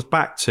all comes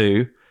back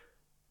to,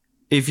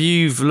 if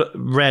you've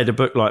read a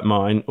book like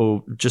mine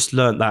or just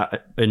learned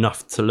that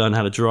enough to learn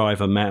how to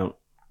drive amount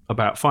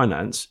about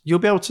finance, you'll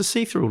be able to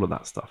see through all of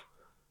that stuff.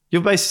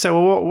 You'll basically say,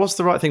 well, what's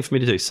the right thing for me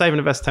to do? Save and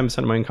invest 10%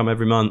 of my income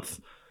every month,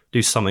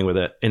 do something with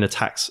it in a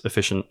tax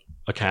efficient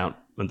account.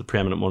 And the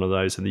preeminent one of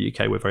those in the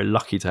UK we're very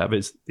lucky to have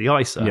is the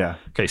ISA. Yeah.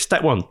 Okay,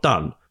 step one,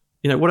 done.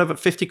 You know, whatever,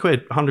 50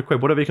 quid, 100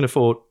 quid, whatever you can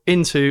afford,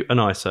 into an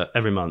ISA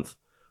every month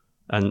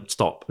and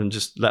stop and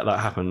just let that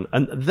happen.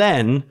 And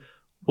then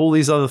all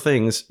these other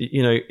things,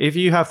 you know, if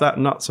you have that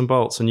nuts and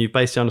bolts and you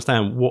basically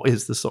understand what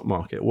is the stock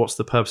market, what's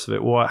the purpose of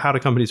it, how do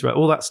companies rate,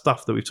 all that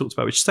stuff that we've talked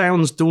about, which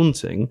sounds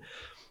daunting,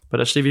 but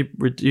actually if you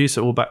reduce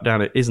it all back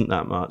down, it isn't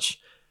that much.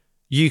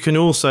 You can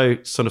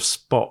also sort of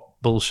spot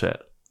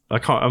bullshit. I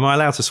can't. Am I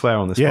allowed to swear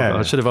on this? Yeah. Podcast?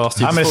 I should have asked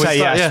you. I'm going to say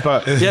yes,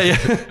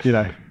 but you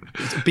know.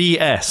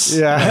 BS.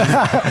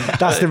 Yeah,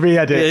 that's the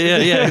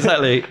re-edit. Yeah,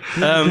 exactly.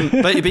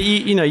 But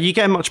you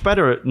get much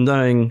better at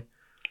knowing,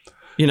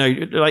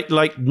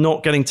 like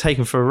not getting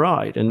taken for a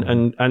ride,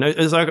 and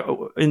as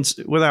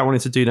without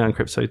wanting to do down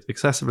crypto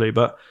excessively,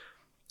 but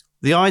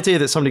the idea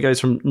that somebody goes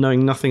from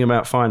knowing nothing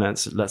about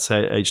finance, let's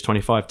say at age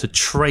 25, to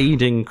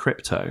trading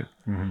crypto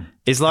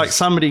is like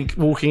somebody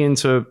walking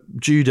into a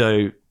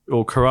judo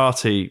or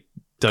karate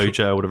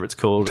dojo, whatever it's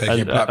called,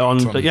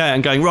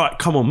 and going, right,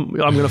 come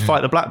on, I'm going to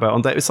fight the black belt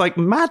on day. It's like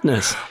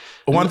madness.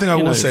 One thing I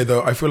will say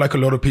though, I feel like a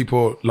lot of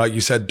people, like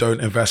you said,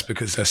 don't invest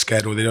because they're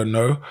scared or they don't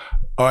know.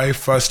 I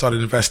first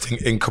started investing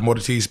in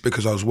commodities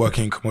because I was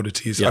working in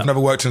commodities. Yeah. I've never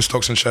worked in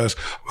stocks and shares,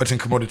 worked in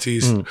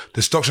commodities.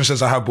 The stocks and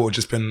shares I have bought have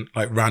just been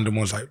like random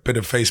ones, like a bit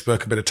of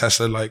Facebook, a bit of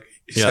Tesla, like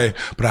you say,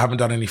 but I haven't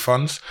done any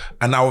funds.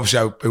 And now obviously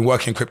I've been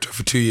working in crypto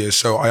for 2 years,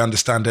 so I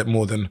understand it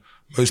more than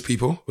most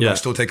people. I'm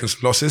still taking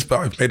some losses,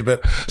 but I've made a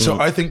bit. So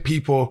I think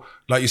people,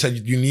 like you said,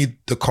 you need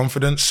the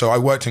confidence. So I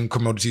worked in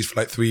commodities for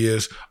like 3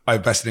 years. I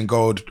invested in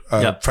gold,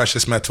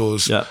 precious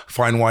metals,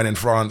 fine wine in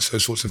France,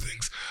 those sorts of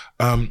things.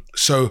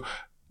 So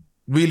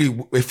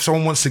really, if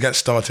someone wants to get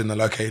started and they're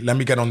like, okay, let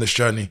me get on this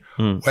journey,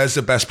 where's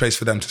the best place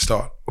for them to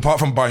start? Apart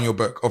from buying your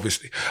book,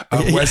 obviously.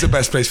 Where's the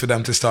best place for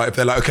them to start? If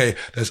they're like, okay,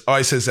 there's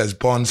ISAs, there's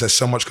bonds, there's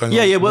so much going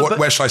on. Well,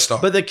 where should I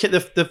start? But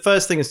the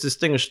first thing is to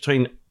distinguish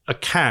between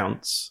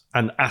accounts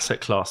and asset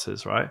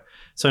classes, right?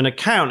 So an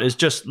account is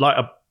just like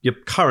your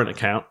current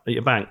account at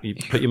your bank. You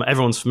put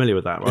everyone's familiar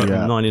with that, right?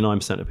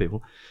 99% of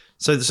people.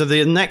 So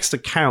the next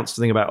accounts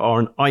to think about are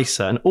an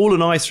ISA, and all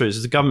an ISA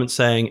is the government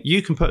saying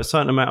you can put a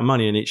certain amount of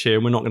money in each year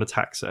and we're not going to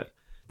tax it.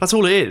 That's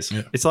all it is.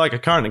 Yeah. It's like a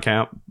current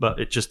account,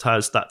 but it just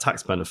has that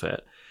tax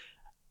benefit.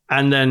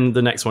 And then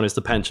the next one is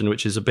the pension,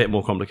 which is a bit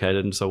more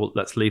complicated. And so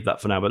let's leave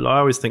that for now. But I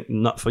always think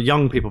for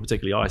young people,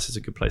 particularly, ISA is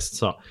a good place to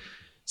start.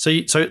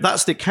 So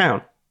that's the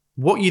account.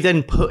 What you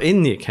then put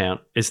in the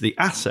account is the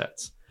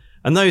assets.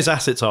 And those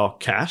assets are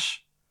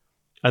cash.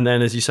 And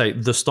then, as you say,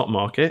 the stock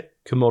market,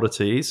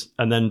 commodities,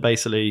 and then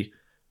basically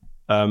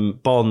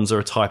bonds are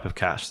a type of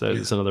cash. So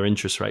it's another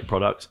interest rate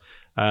product.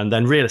 And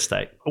then real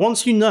estate.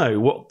 Once you know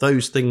what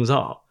those things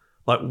are,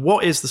 like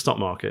what is the stock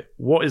market?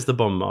 What is the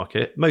bond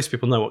market? Most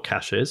people know what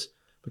cash is.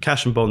 But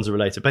cash and bonds are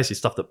related. Basically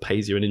stuff that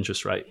pays you an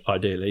interest rate,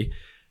 ideally.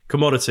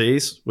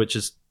 Commodities, which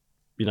is,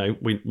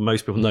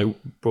 most people know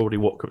broadly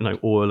what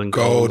oil and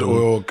gold,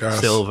 oil, gas,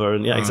 silver,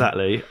 and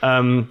exactly.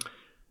 And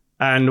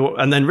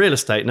then real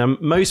estate. Now,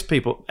 most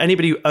people,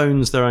 anybody who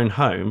owns their own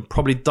home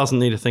probably doesn't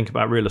need to think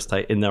about real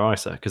estate in their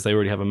ISA because they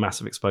already have a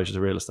massive exposure to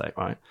real estate,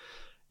 right?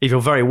 If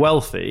you're very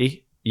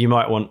wealthy, you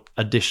might want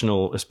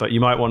additional,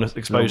 you might want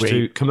exposure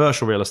to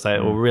commercial real estate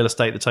or real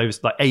estate that's over,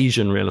 like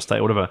Asian real estate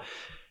or whatever.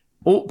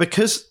 Or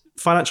because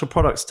financial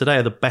products today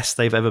are the best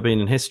they've ever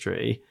been in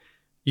history,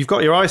 you've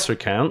got your ISA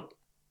account.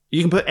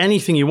 You can put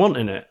anything you want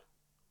in it,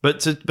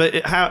 but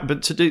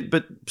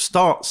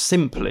start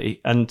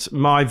simply. And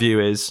my view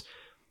is,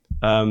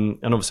 and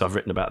obviously I've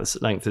written about this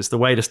at length, is the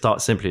way to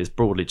start simply is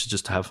broadly to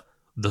just have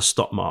the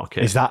stock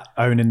market. Is that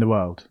owning the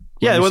world?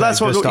 Yeah, well, that's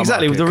what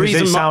exactly market? The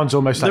reason. It sounds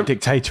almost like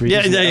dictatorship.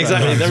 Yeah,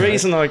 exactly. The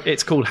reason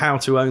it's called How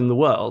to Own the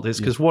World is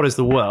because what is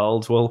the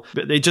world? Well,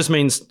 it just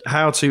means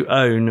how to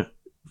own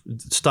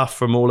stuff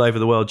from all over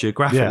the world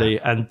geographically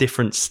and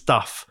different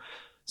stuff.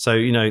 So,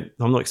 I'm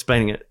not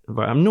explaining it.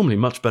 I'm normally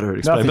much better at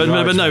explaining,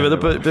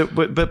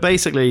 but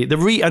basically the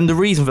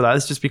reason for that,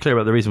 let's just be clear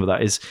about the reason for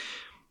that is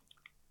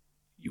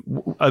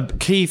a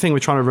key thing we're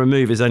trying to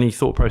remove is any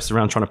thought process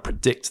around trying to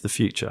predict the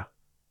future,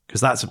 because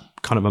that's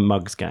kind of a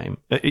mug's game.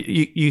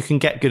 You can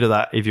get good at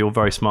that if you're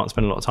very smart and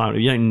spend a lot of time.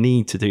 You don't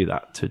need to do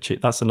that to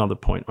achieve. That's another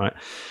point, right?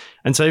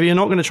 And so if you're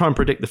not going to try and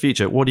predict the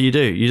future, what do?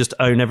 You just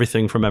own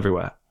everything from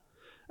everywhere.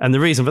 And the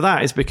reason for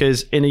that is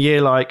because in a year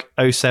like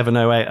 07,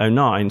 08,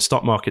 09,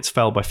 stock markets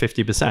fell by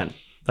 50%.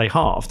 They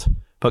halved,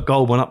 but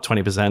gold went up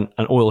 20%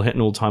 and oil hit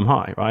an all-time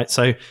high, right?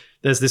 So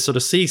there's this sort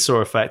of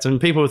seesaw effect.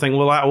 And people think,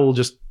 well, that all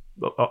just,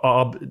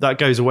 that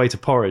goes away to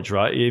porridge,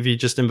 right? If you're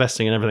just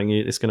investing in everything,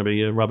 it's going to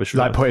be a rubbish.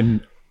 Like putting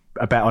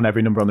a bet on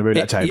every number on the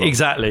roulette table.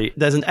 Exactly.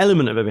 There's an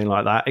element of it being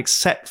like that,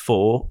 except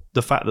for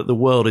the fact that the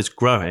world is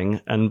growing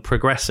and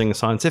progressing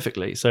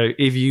scientifically. So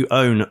if you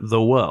own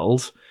the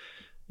world,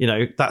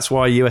 that's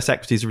why US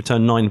equities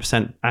return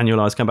 9%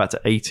 annualized, come back to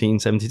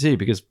 1872,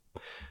 because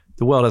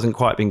the world hasn't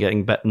quite been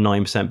getting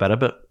 9% better,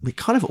 but it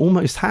kind of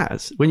almost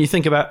has. When you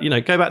think about, go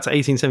back to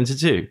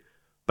 1872,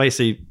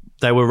 basically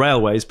there were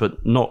railways,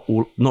 but not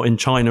in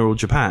China or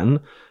Japan.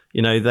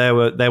 There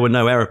were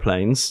no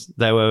airplanes.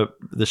 The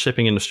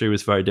shipping industry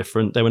was very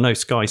different. There were no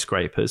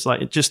skyscrapers.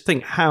 Like, just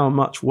think how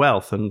much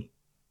wealth, and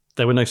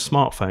there were no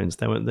smartphones.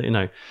 There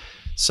were,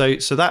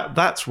 So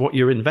that's what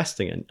you're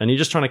investing in, and you're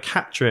just trying to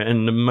capture it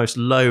in the most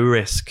low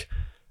risk,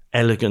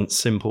 elegant,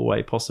 simple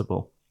way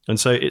possible. And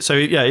so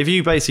if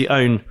you basically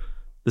own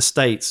the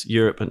States,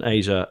 Europe, and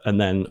Asia, and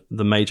then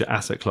the major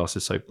asset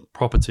classes, so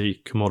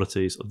property,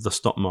 commodities, the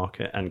stock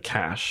market, and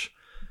cash,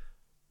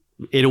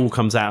 it all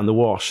comes out in the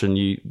wash, and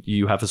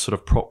you have a sort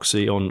of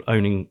proxy on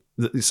owning.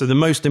 So the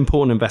most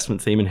important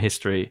investment theme in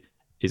history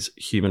is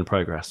human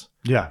progress.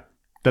 Yeah,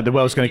 that the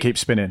world's going to keep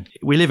spinning.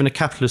 We live in a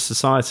capitalist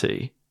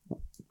society.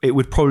 It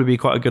would probably be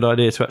quite a good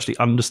idea to actually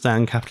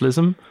understand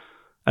capitalism,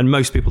 and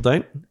most people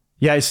don't.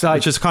 Yeah, it's like,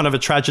 which is kind of a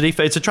tragedy.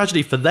 It's a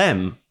tragedy for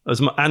them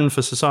and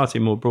for society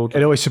more broadly.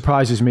 It always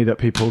surprises me that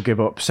people give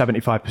up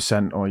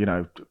 75% or, you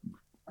know,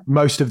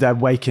 most of their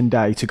waking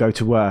day to go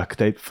to work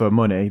for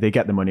money. They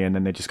get the money and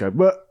then they just go,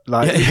 what?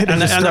 Like, and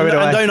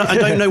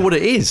don't know what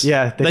it is.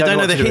 Yeah, they don't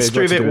know the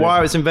history of it, why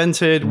it was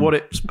invented, what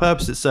its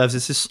purpose it serves.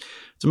 It's just,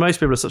 to most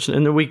people, it's such an.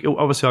 And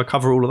obviously, I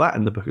cover all of that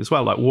in the book as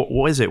well. Like,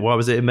 what is it? Why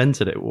was it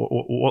invented?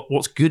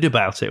 What's good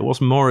about it?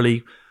 What's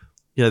morally,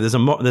 you know, there's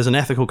an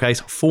ethical case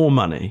for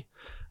money.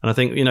 And I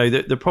think, you know,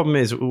 the problem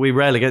is we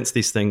rail against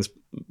these things.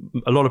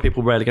 A lot of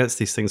people rail against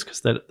these things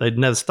because they'd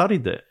never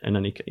studied it in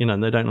any, you know,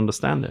 and they don't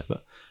understand it.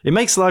 But it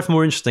makes life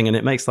more interesting and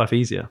it makes life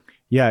easier.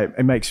 Yeah,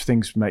 it makes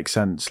things make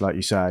sense, like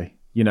you say.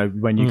 You know,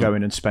 when you go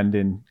in and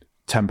spending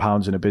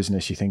 £10 in a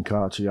business, you think,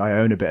 oh, actually, I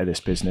own a bit of this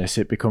business.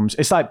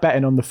 It's like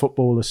betting on the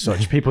football as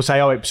such. People say,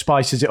 oh, it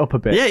spices it up a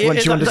bit. Yeah,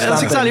 once you understand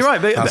that's exactly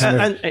right.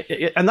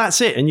 And that's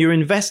it. And you're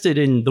invested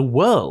in the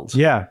world.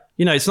 Yeah.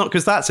 You know, it's not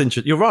because that's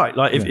interesting. You're right.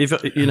 Like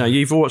if you know,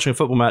 you're watching a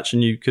football match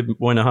and you could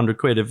win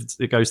 £100 if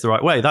it goes the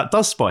right way, that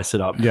does spice it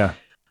up. Yeah.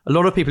 A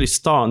lot of people who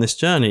start on this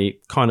journey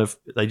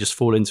they just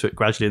fall into it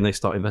gradually and they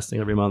start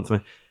investing every month. I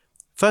mean,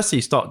 firstly,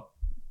 you start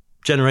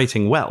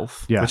generating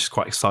wealth, which is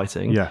quite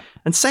exciting. Yeah.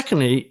 And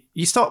secondly,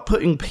 you start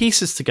putting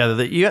pieces together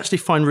that you actually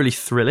find really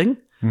thrilling.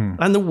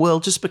 And the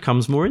world just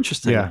becomes more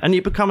interesting. Yeah. And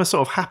you become a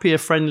sort of happier,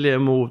 friendlier,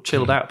 more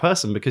chilled out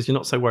person because you're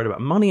not so worried about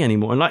money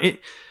anymore. And like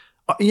it,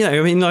 you know,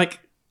 I mean, like,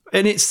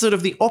 and it's sort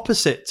of the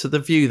opposite to the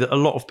view that a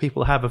lot of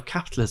people have of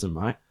capitalism,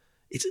 right?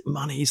 It's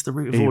money is the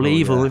root of all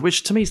evil,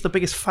 which to me is the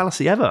biggest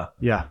fallacy ever.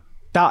 Yeah.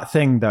 That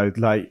thing though,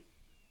 like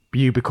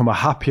you become a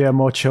happier,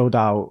 more chilled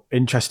out,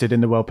 interested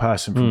in the world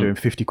person from doing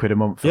 £50 a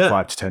month for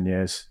 5 to 10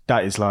 years.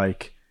 That is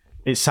like,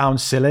 it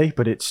sounds silly,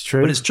 but it's true.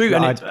 But it's true.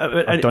 And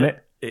I've done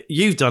it.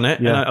 You've done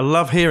it. Yeah. And I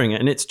love hearing it.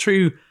 And it's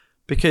true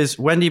because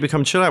when do you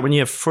become chilled out? When you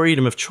have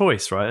freedom of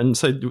choice, right? And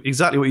so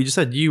exactly what you just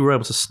said, you were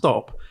able to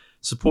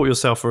support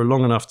yourself for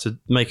long enough to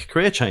make a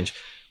career change.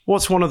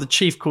 What's one of the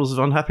chief causes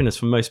of unhappiness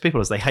for most people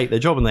is they hate their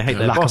job and they hate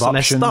their boss and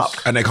they're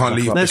stuck. And they can't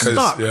leave because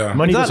stuck.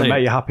 Money doesn't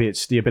make you happy.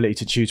 It's the ability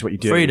to choose what you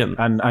do. Freedom.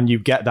 And you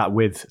get that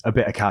with a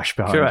bit of cash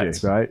behind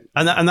you, right?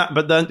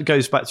 But then it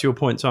goes back to your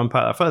point to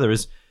unpack that further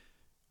is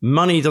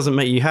money doesn't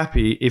make you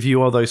happy if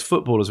you are those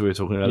footballers we were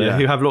talking about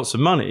who have lots of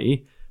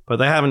money, but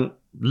they haven't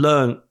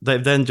learned,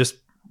 they've then just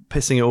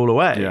pissing it all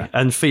away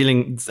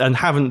and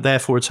haven't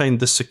therefore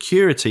attained the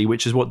security,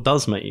 which is what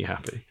does make you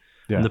happy.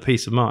 And the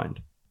peace of mind.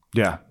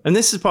 Yeah. And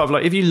this is part of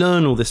like, if you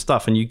learn all this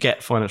stuff and you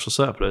get financial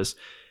surplus,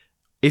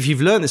 if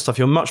you've learned this stuff,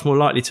 you're much more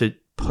likely to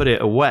put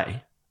it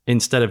away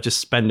instead of just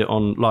spend it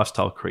on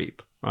lifestyle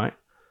creep, right?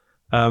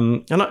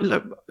 And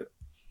look,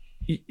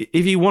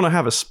 if you want to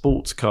have a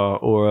sports car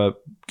or a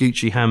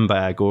Gucci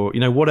handbag or,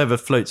 you know, whatever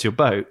floats your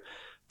boat,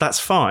 that's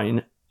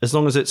fine as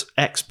long as it's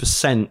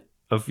X%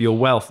 of your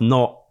wealth,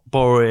 not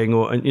borrowing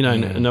or, you know,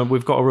 and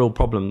we've got a real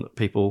problem that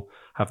people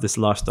have this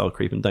lifestyle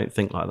creep and don't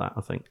think like that,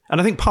 I think.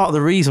 And I think part of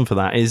the reason for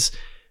that is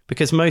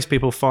because most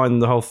people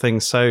find the whole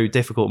thing so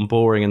difficult and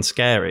boring and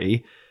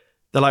scary.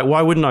 They're like,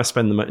 why wouldn't I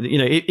spend the money? You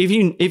know,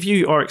 if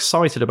you are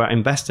excited about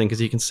investing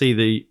because you can see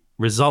the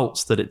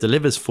results that it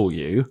delivers for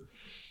you,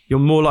 you're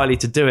more likely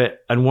to do it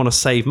and want to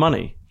save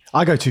money.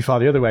 I go too far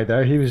the other way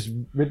though. He was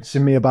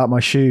rinsing me about my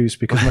shoes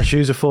because my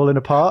shoes are falling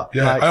apart.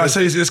 Yeah, like, I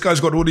say this guy's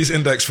got all these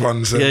index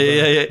funds and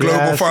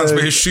global funds,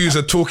 but his shoes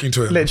are talking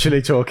to him.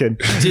 Literally talking.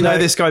 Do you know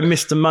this guy,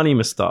 Mr. Money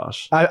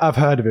Moustache? I've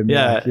heard of him.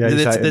 Yeah,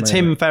 the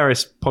Tim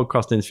Ferriss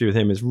podcast interview with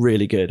him is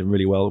really good and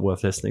really well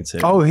worth listening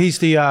to. Oh, he's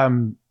the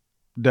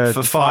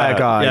fire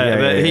guy.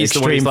 Yeah, he's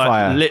Extreme the one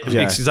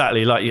fire.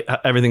 Exactly, like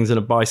everything's in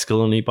a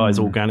bicycle and he buys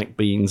organic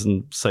beans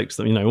and soaks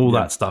them, you know, all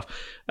that stuff.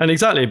 And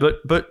exactly,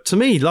 but to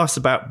me, life's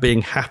about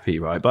being happy,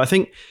 right? But I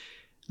think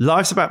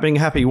life's about being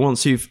happy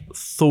once you've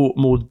thought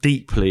more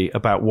deeply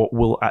about what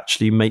will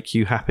actually make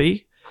you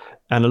happy.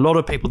 And a lot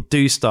of people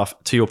do stuff,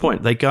 to your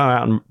point, they go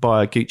out and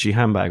buy a Gucci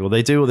handbag or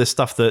they do all this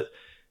stuff that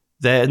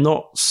they're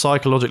not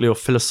psychologically or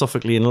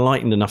philosophically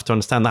enlightened enough to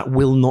understand that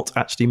will not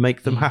actually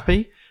make them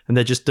happy. And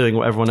they're just doing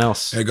what everyone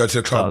else They go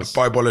to the club,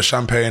 buy a bottle of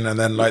champagne, and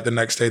then like the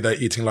next day they're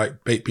eating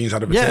like baked beans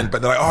out of a tin.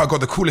 But they're like, oh, I got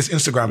the coolest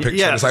Instagram picture.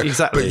 Yeah, it's like,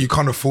 exactly. But you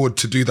can't afford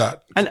to do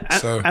that. And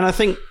I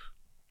think,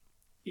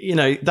 you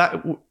know,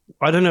 that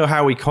I don't know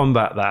how we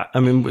combat that. I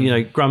mean, you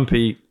know,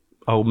 grumpy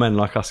old men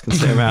like us can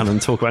sit around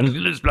and talk about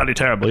it's bloody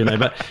terrible, you know.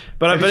 But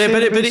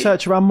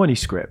research around money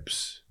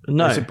scripts.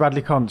 No, it's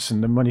Bradley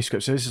Conson, the money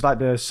scripts. So this is like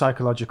the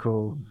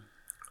psychological.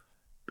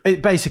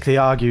 It basically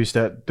argues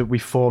that we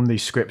form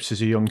these scripts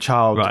as a young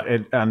child,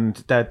 right. And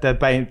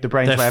the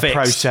brain's way of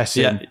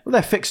processing. Yeah. Well,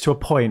 they're fixed to a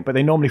point, but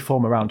they normally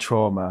form around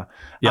trauma.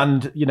 Yeah.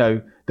 And you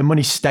know, the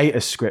money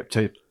status script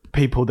are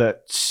people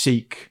that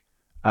seek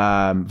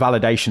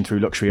validation through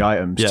luxury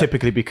items,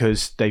 typically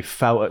because they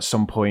felt at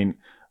some point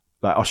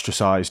like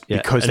ostracized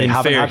because they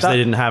haven't had that. They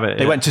didn't have it.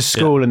 They went to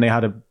school and they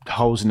had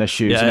holes in their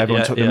shoes and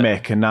everyone took the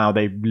mick, and now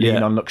they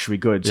lean on luxury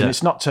goods. And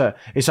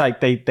it's like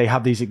they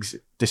have these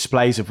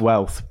displays of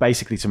wealth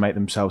basically to make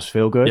themselves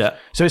feel good. Yeah.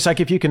 So it's like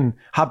if you can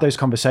have those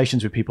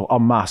conversations with people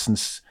en masse and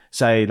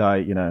say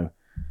like, you know,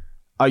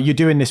 are you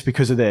doing this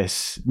because of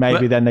this?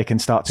 Maybe then they can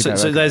start to go.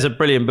 So there's a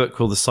brilliant book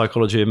called The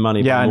Psychology of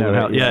Money. Yeah, I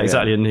know.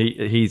 Exactly. And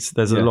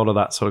there's a lot of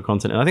that sort of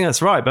content. And I think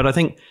that's right. But I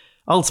think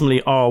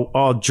ultimately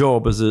our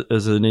job as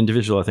an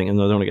individual, I think, and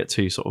I don't want to get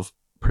too sort of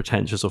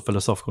pretentious or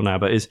philosophical now,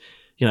 but is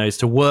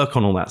to work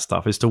on all that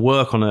stuff, is to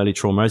work on early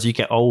trauma as you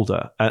get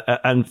older,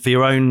 and for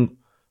your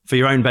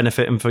own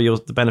benefit and for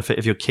the benefit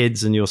of your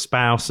kids and your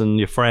spouse and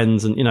your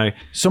friends. And, you know,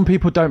 some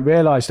people don't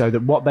realize though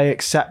that what they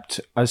accept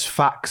as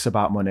facts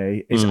about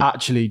money is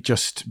actually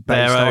just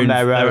based on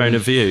their own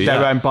view,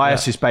 their own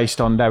biases based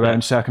on their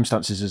own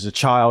circumstances as a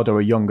child or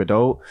a young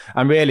adult.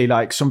 And really,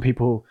 like, some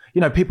people,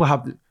 you know, people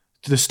have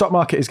the stock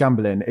market is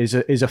gambling is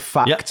a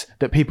fact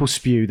that people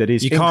spew that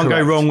is incorrect. Can't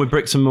go wrong with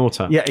bricks and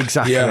mortar. Yeah,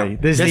 exactly. Yeah. You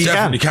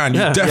definitely can.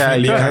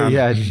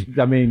 Yeah.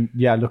 I mean,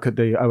 look at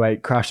the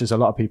 2008 crash. There's a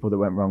lot of people that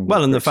went wrong.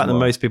 Well, and the fact that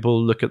most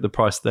people look at the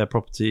price of their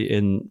property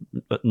in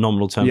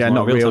nominal terms,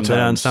 not real terms. They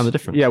don't understand the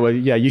difference. Yeah, well,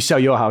 you sell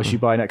your house, you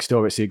buy next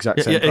door, it's the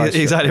exact same price.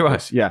 Exactly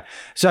right. Yeah.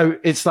 So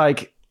it's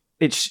like,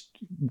 it's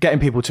getting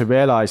people to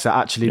realize that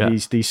actually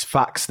these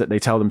facts that they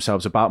tell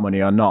themselves about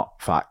money are not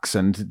facts,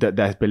 and that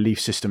their belief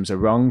systems are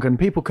wrong. And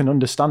people can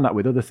understand that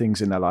with other things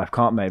in their life,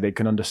 can't they? They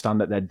can understand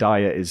that their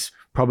diet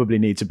probably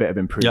needs a bit of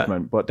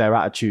improvement, but their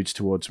attitudes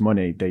towards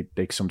money,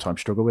 they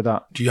sometimes struggle with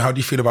that. How do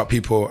you feel about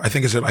people? I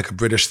think it's like a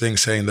British thing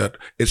saying that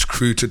it's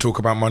crude to talk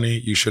about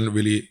money. You shouldn't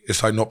really,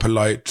 it's like not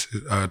polite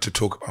to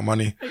talk about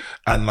money.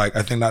 And like,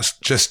 I think that's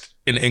just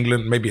in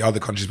England, maybe other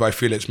countries, but I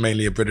feel it's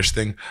mainly a British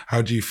thing.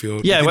 How do you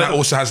feel? Yeah, that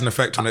also has an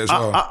effect on it as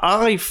well.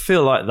 I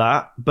feel like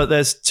that, but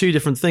there's two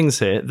different things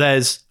here.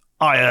 There's,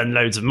 I earn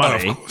loads of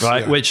money, of course,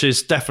 right? Yeah. Which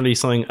is definitely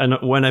something, and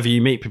whenever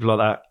you meet people like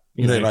that,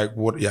 they're like,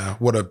 what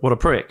a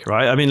prick,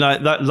 right? I mean,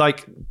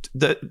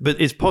 but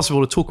it's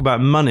possible to talk about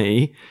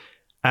money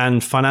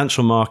and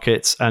financial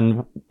markets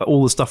and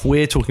all the stuff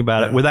we're talking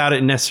about it without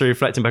it necessarily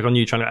reflecting back on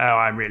you trying to,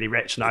 I'm really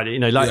rich. And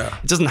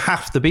it doesn't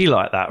have to be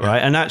like that, right?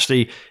 And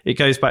actually it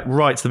goes back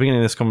right to the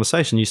beginning of this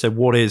conversation. You said,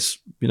 what is,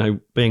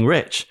 being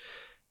rich?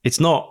 It's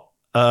not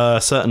a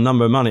certain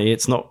number of money.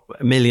 It's not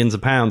millions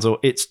of pounds, or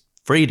it's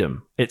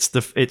freedom. It's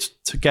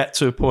to get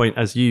to a point,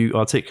 as you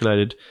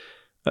articulated,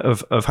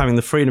 of having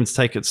the freedom to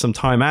take some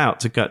time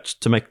out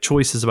to make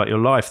choices about your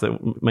life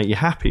that make you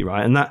happy,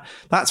 right? And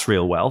that's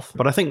real wealth.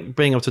 But I think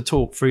being able to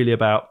talk freely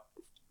about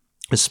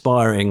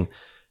aspiring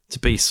to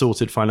be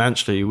sorted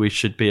financially, we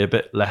should be a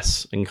bit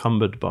less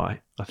encumbered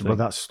by, I think. Well,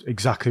 that's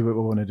exactly what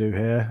we want to do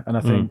here. And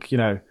I think,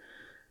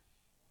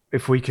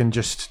 if we can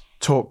just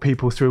talk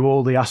people through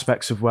all the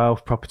aspects of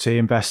wealth, property,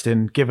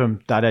 investing, give them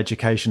that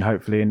education,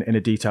 hopefully in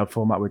a detailed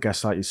format with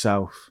guests like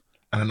yourself.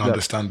 And an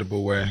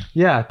understandable way.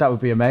 Yeah, that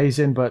would be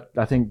amazing. But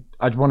I think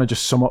I'd want to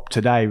just sum up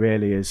today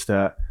really is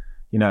that,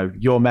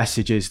 your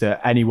message is that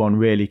anyone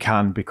really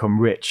can become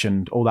rich.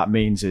 And all that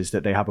means is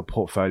that they have a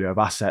portfolio of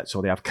assets,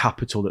 or they have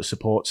capital that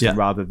supports them,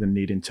 rather than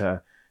needing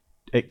to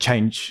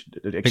exchange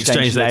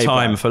their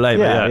time for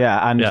labor.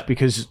 And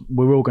because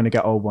we're all going to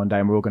get old one day,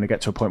 and we're all going to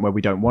get to a point where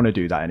we don't want to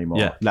do that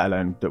anymore, let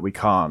alone that we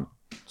can't.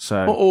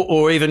 So,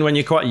 or even when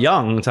you're quite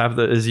young, to have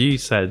as you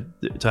said,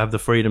 to have the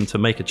freedom to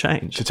make a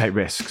change, to take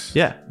risks.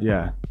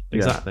 Yeah,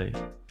 exactly.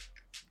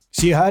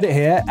 So you heard it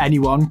here.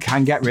 Anyone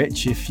can get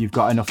rich if you've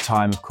got enough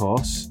time, of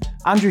course.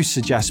 Andrew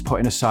suggests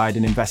putting aside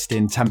and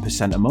investing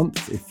 10% a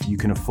month if you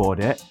can afford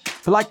it.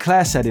 But like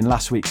Claire said in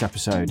last week's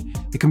episode,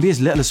 it can be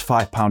as little as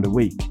 £5 a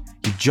week.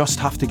 You just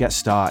have to get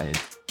started.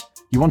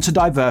 You want to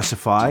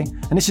diversify,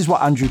 and this is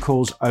what Andrew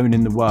calls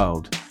owning the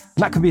world.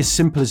 And that can be as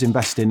simple as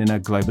investing in a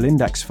global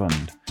index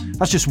fund.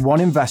 That's just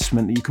one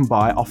investment that you can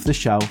buy off the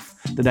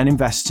shelf that then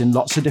invests in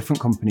lots of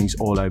different companies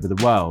all over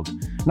the world.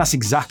 And that's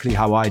exactly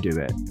how I do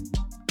it.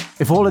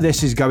 If all of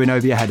this is going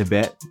over your head a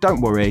bit,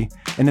 don't worry.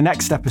 In the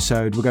next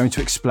episode, we're going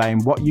to explain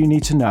what you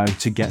need to know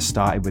to get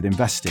started with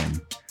investing.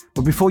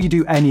 But before you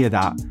do any of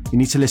that, you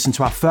need to listen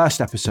to our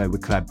first episode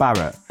with Claire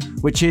Barrett,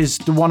 which is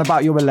the one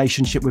about your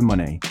relationship with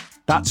money.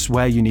 That's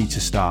where you need to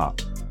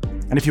start.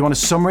 And if you want a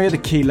summary of the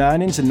key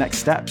learnings and next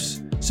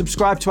steps,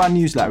 subscribe to our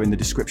newsletter in the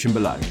description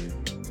below.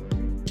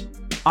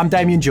 I'm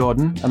Damien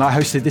Jordan, and I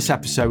hosted this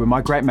episode with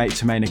my great mate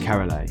Tamena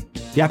Kerele.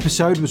 The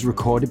episode was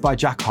recorded by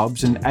Jack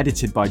Hobbs and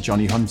edited by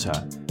Johnny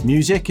Hunter.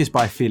 Music is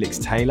by Felix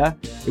Taylor.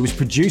 It was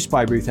produced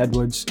by Ruth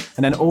Edwards,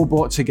 and then all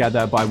brought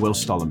together by Will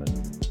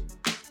Stollerman.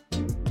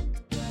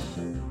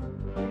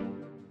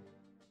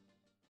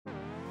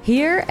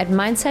 Here at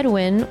Mindset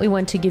Win, we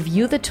want to give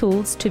you the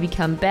tools to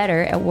become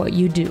better at what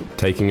you do.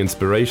 Taking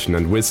inspiration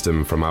and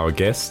wisdom from our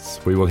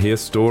guests, we will hear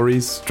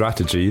stories,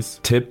 strategies,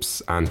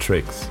 tips, and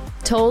tricks.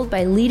 Told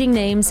by leading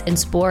names in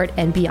sport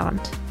and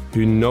beyond,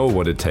 who know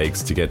what it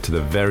takes to get to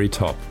the very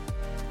top.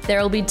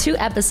 There will be 2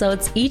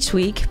 episodes each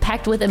week,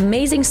 packed with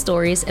amazing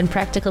stories and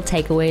practical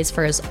takeaways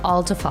for us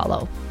all to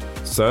follow.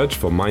 Search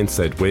for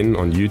Mindset Win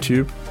on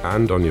YouTube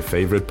and on your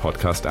favorite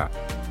podcast app.